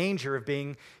member in danger of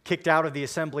being kicked out of the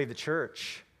assembly of the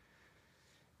church,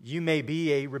 you may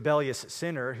be a rebellious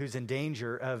sinner who's in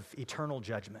danger of eternal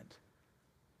judgment.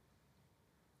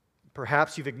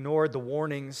 Perhaps you've ignored the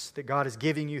warnings that God is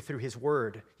giving you through His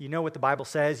Word. You know what the Bible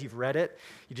says, you've read it,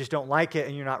 you just don't like it,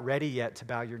 and you're not ready yet to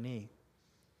bow your knee.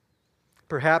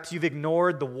 Perhaps you've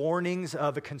ignored the warnings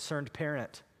of a concerned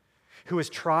parent who has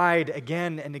tried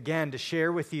again and again to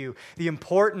share with you the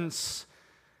importance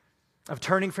of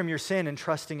turning from your sin and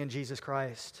trusting in Jesus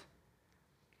Christ.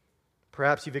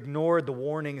 Perhaps you've ignored the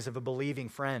warnings of a believing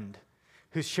friend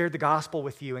who's shared the gospel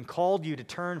with you and called you to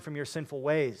turn from your sinful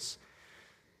ways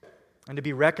and to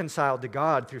be reconciled to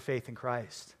God through faith in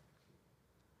Christ.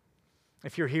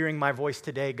 If you're hearing my voice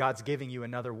today, God's giving you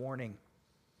another warning.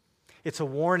 It's a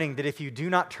warning that if you do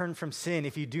not turn from sin,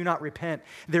 if you do not repent,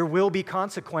 there will be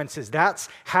consequences. That's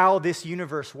how this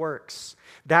universe works.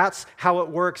 That's how it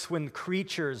works when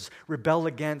creatures rebel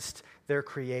against their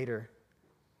Creator.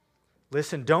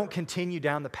 Listen, don't continue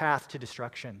down the path to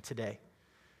destruction today.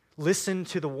 Listen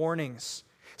to the warnings.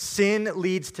 Sin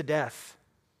leads to death.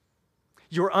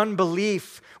 Your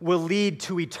unbelief will lead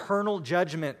to eternal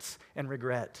judgment and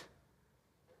regret.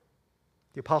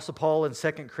 The Apostle Paul in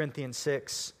 2 Corinthians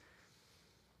 6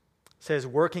 says,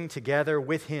 working together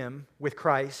with Him, with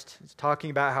Christ. It's talking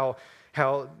about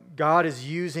how God is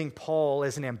using Paul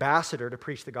as an ambassador to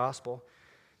preach the gospel.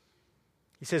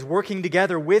 He says, working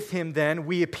together with Him then,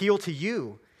 we appeal to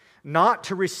you not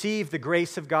to receive the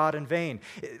grace of God in vain.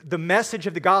 The message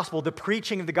of the gospel, the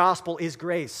preaching of the gospel is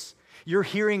grace. You're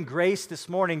hearing grace this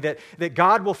morning, that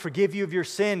God will forgive you of your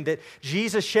sin, that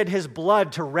Jesus shed His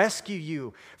blood to rescue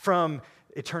you from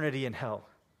eternity in hell.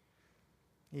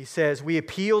 He says, we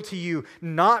appeal to you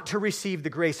not to receive the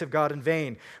grace of God in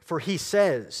vain. For He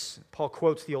says, Paul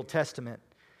quotes the Old Testament,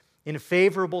 in a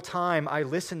favorable time I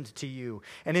listened to you,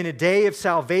 and in a day of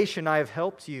salvation I have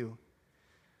helped you.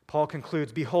 Paul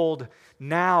concludes, behold,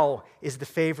 now is the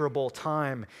favorable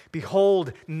time.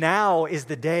 Behold, now is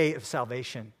the day of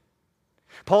salvation.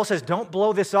 Paul says, don't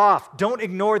blow this off. Don't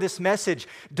ignore this message.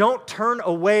 Don't turn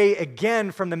away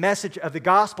again from the message of the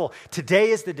gospel.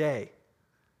 Today is the day.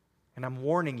 And I'm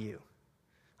warning you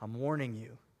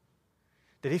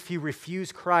that if you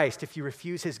refuse Christ, if you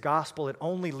refuse His gospel, it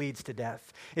only leads to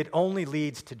death. It only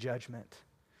leads to judgment.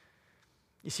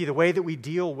 You see, the way that we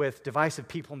deal with divisive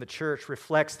people in the church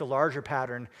reflects the larger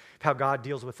pattern of how God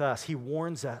deals with us. He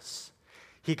warns us.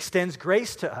 He extends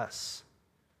grace to us.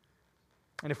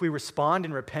 And if we respond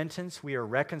in repentance, we are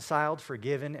reconciled,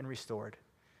 forgiven, and restored.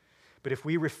 But if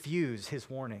we refuse His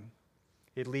warning,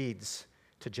 it leads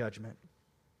to judgment.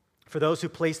 For those who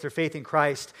place their faith in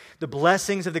Christ, the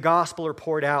blessings of the gospel are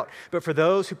poured out. But for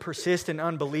those who persist in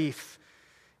unbelief,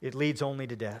 it leads only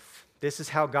to death. This is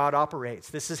how God operates.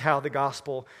 This is how the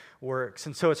gospel works.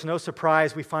 And so it's no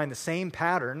surprise we find the same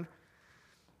pattern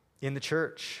in the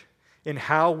church, in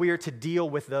how we are to deal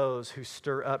with those who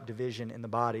stir up division in the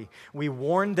body. We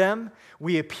warn them,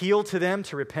 we appeal to them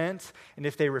to repent, and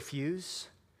if they refuse,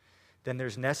 then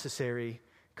there's necessary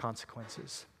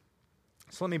consequences.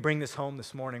 So let me bring this home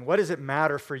this morning. What does it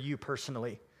matter for you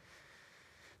personally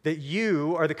that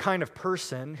you are the kind of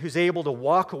person who's able to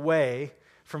walk away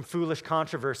from foolish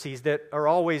controversies that are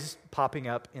always popping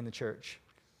up in the church?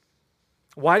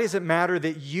 Why does it matter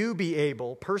that you be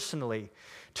able personally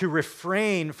to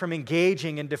refrain from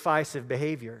engaging in divisive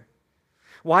behavior?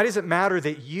 Why does it matter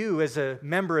that you, as a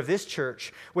member of this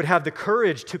church, would have the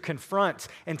courage to confront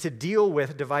and to deal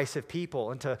with divisive people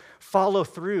and to follow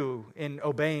through in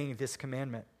obeying this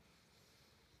commandment?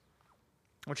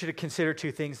 I want you to consider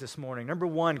two things this morning. Number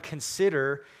one,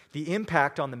 consider the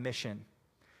impact on the mission.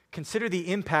 Consider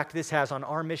the impact this has on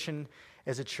our mission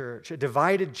as a church. A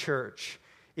divided church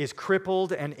is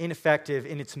crippled and ineffective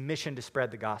in its mission to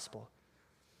spread the gospel.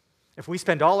 If we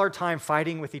spend all our time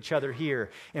fighting with each other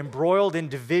here, embroiled in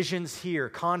divisions here,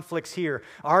 conflicts here,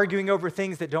 arguing over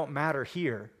things that don't matter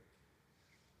here,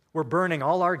 we're burning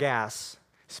all our gas,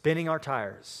 spinning our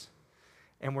tires,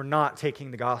 and we're not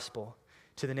taking the gospel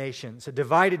to the nations. A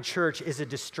divided church is a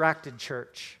distracted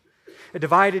church. A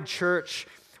divided church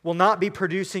will not be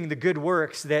producing the good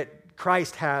works that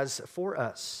Christ has for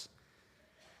us.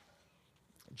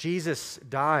 Jesus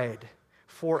died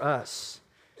for us.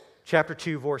 Chapter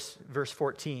 2, verse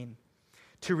 14.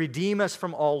 To redeem us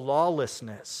from all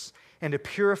lawlessness and to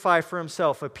purify for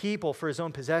himself a people for his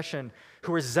own possession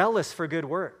who are zealous for good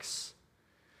works.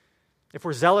 If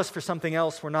we're zealous for something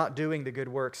else, we're not doing the good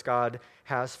works God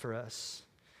has for us.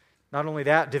 Not only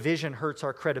that, division hurts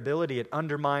our credibility. It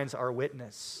undermines our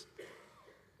witness.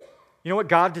 You know what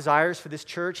God desires for this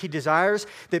church? He desires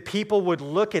that people would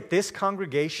look at this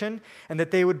congregation and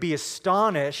that they would be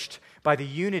astonished by the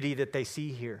unity that they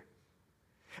see here.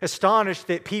 Astonished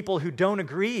that people who don't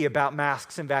agree about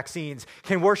masks and vaccines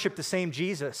can worship the same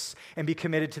Jesus and be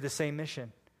committed to the same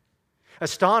mission.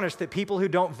 Astonished that people who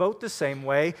don't vote the same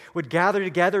way would gather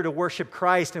together to worship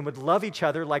Christ and would love each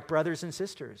other like brothers and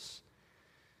sisters.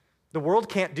 The world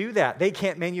can't do that. They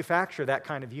can't manufacture that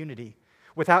kind of unity.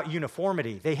 Without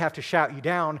uniformity, they have to shout you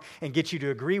down and get you to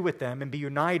agree with them and be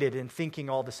united in thinking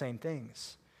all the same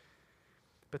things.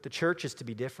 But the church is to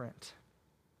be different.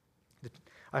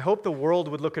 I hope the world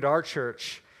would look at our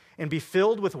church and be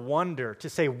filled with wonder to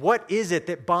say, what is it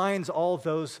that binds all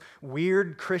those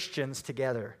weird Christians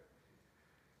together?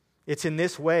 It's in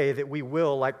this way that we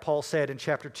will, like Paul said in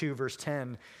chapter 2, verse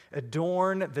 10,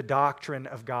 adorn the doctrine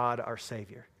of God our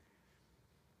Savior.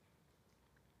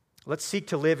 Let's seek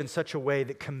to live in such a way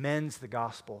that commends the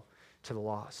gospel to the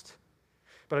lost.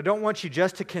 But I don't want you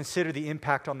just to consider the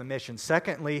impact on the mission.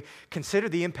 Secondly, consider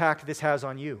the impact this has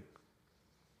on you.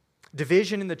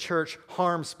 Division in the church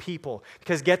harms people.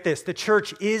 Because get this, the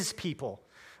church is people.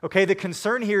 Okay, the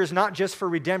concern here is not just for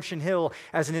Redemption Hill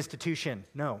as an institution.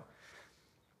 No.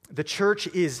 The church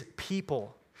is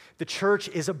people. The church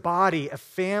is a body, a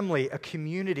family, a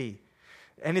community.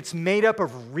 And it's made up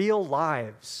of real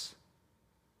lives.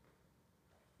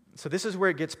 So this is where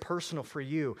it gets personal for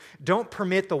you. Don't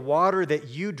permit the water that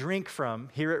you drink from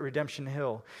here at Redemption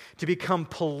Hill to become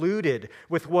polluted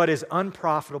with what is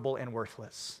unprofitable and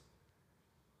worthless.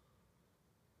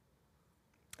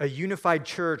 A unified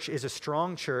church is a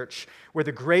strong church where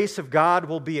the grace of God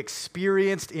will be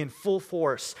experienced in full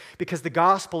force because the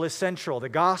gospel is central. The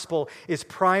gospel is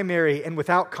primary and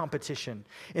without competition.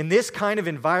 In this kind of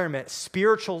environment,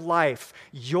 spiritual life,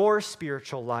 your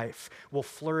spiritual life, will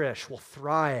flourish, will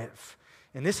thrive.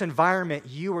 In this environment,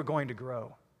 you are going to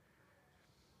grow.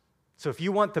 So if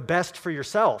you want the best for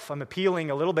yourself, I'm appealing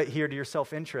a little bit here to your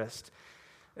self-interest,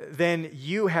 then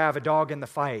you have a dog in the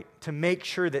fight to make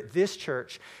sure that this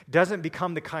church doesn't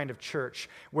become the kind of church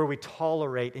where we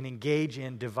tolerate and engage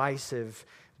in divisive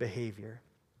behavior.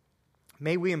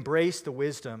 May we embrace the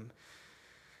wisdom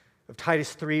of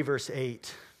Titus 3, verse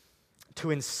 8,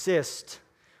 to insist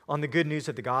on the good news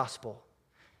of the gospel,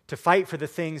 to fight for the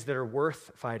things that are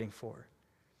worth fighting for.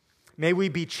 May we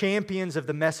be champions of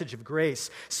the message of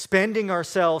grace, spending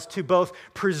ourselves to both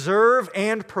preserve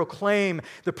and proclaim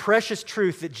the precious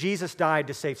truth that Jesus died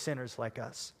to save sinners like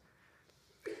us.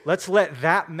 Let's let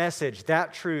that message,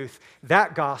 that truth,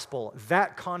 that gospel,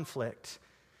 that conflict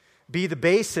be the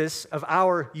basis of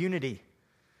our unity.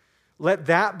 Let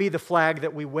that be the flag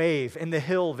that we wave and the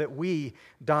hill that we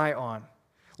die on.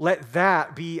 Let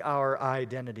that be our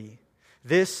identity.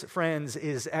 This, friends,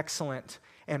 is excellent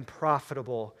and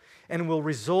profitable and will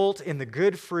result in the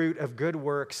good fruit of good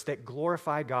works that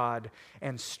glorify God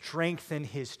and strengthen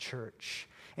His church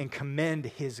and commend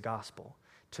His gospel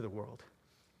to the world.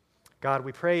 God,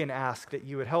 we pray and ask that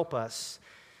you would help us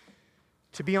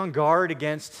to be on guard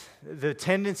against the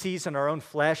tendencies in our own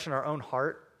flesh and our own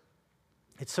heart.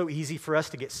 It's so easy for us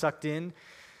to get sucked in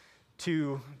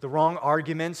to the wrong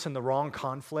arguments and the wrong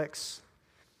conflicts.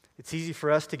 It's easy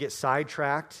for us to get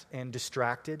sidetracked and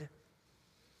distracted.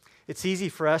 It's easy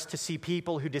for us to see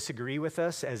people who disagree with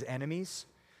us as enemies.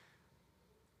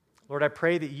 Lord, I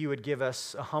pray that you would give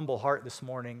us a humble heart this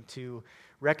morning to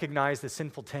recognize the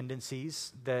sinful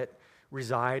tendencies that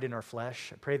reside in our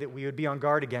flesh. I pray that we would be on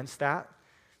guard against that,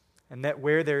 and that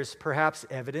where there's perhaps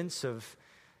evidence of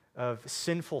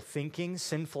sinful thinking,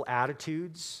 sinful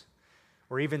attitudes,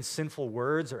 or even sinful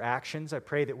words or actions, I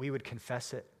pray that we would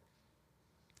confess it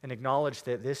and acknowledge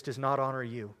that this does not honor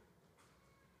you.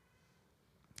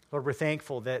 Lord, we're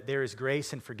thankful that there is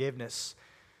grace and forgiveness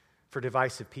for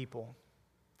divisive people.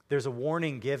 There's a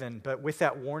warning given, but with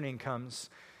that warning comes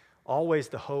always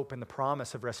the hope and the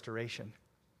promise of restoration.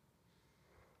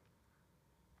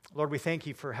 Lord, we thank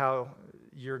you for how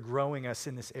you're growing us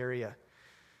in this area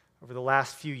over the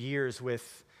last few years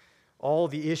with all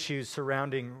the issues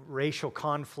surrounding racial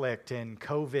conflict and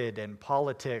COVID and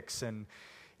politics and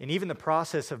even the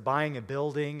process of buying a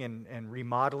building and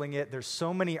remodeling it. There's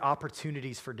so many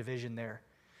opportunities for division there.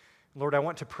 Lord, I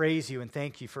want to praise you and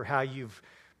thank you for how you've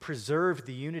preserved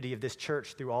the unity of this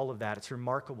church through all of that. It's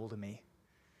remarkable to me.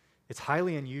 It's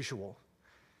highly unusual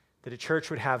that a church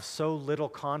would have so little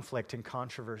conflict and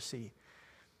controversy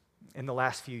in the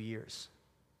last few years.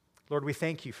 Lord, we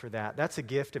thank you for that. That's a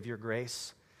gift of your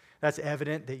grace. That's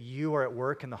evident that you are at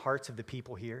work in the hearts of the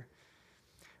people here.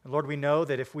 And Lord, we know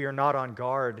that if we are not on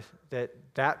guard,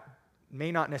 that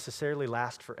may not necessarily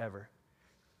last forever.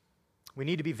 We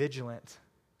need to be vigilant,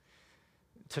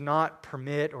 to not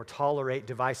permit or tolerate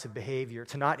divisive behavior,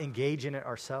 to not engage in it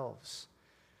ourselves.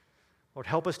 Lord,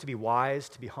 help us to be wise,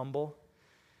 to be humble,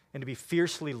 and to be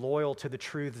fiercely loyal to the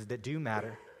truths that do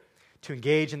matter, to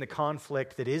engage in the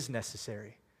conflict that is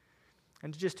necessary,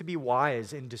 and just to be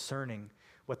wise in discerning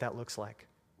what that looks like.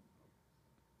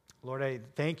 Lord, I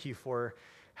thank you for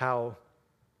how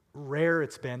rare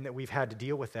it's been that we've had to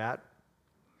deal with that,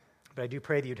 but I do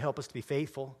pray that you'd help us to be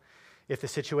faithful if the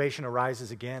situation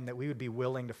arises again, that we would be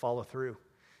willing to follow through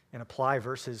and apply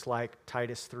verses like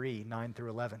Titus 3, 9 through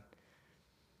 11.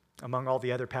 Among all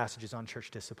the other passages on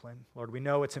church discipline. Lord, we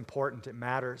know it's important, it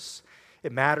matters.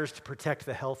 It matters to protect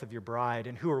the health of your bride.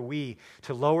 And who are we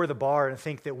to lower the bar and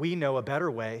think that we know a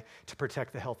better way to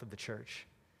protect the health of the church?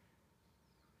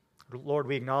 Lord,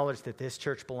 we acknowledge that this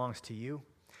church belongs to you.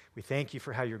 We thank you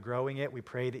for how you're growing it. We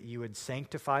pray that you would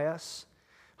sanctify us,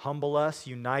 humble us,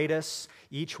 unite us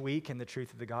each week in the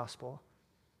truth of the gospel.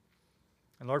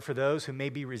 And Lord, for those who may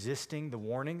be resisting the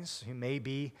warnings, who may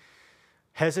be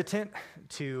hesitant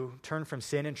to turn from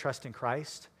sin and trust in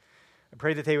Christ, I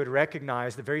pray that they would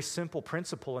recognize the very simple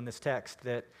principle in this text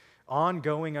that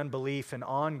ongoing unbelief and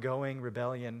ongoing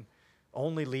rebellion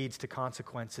only leads to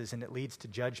consequences, and it leads to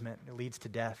judgment, it leads to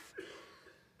death.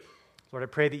 Lord, I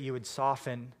pray that you would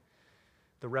soften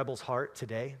the rebel's heart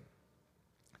today,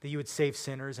 that you would save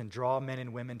sinners and draw men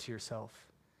and women to yourself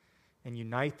and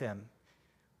unite them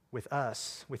with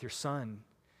us, with your Son,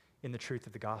 in the truth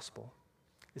of the gospel.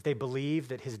 As they believe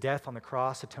that his death on the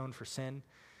cross atoned for sin,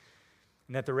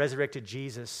 and that the resurrected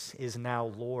Jesus is now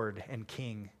Lord and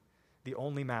King, the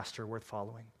only master worth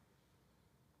following.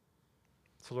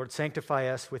 So Lord, sanctify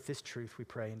us with this truth, we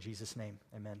pray in Jesus' name.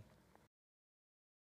 Amen.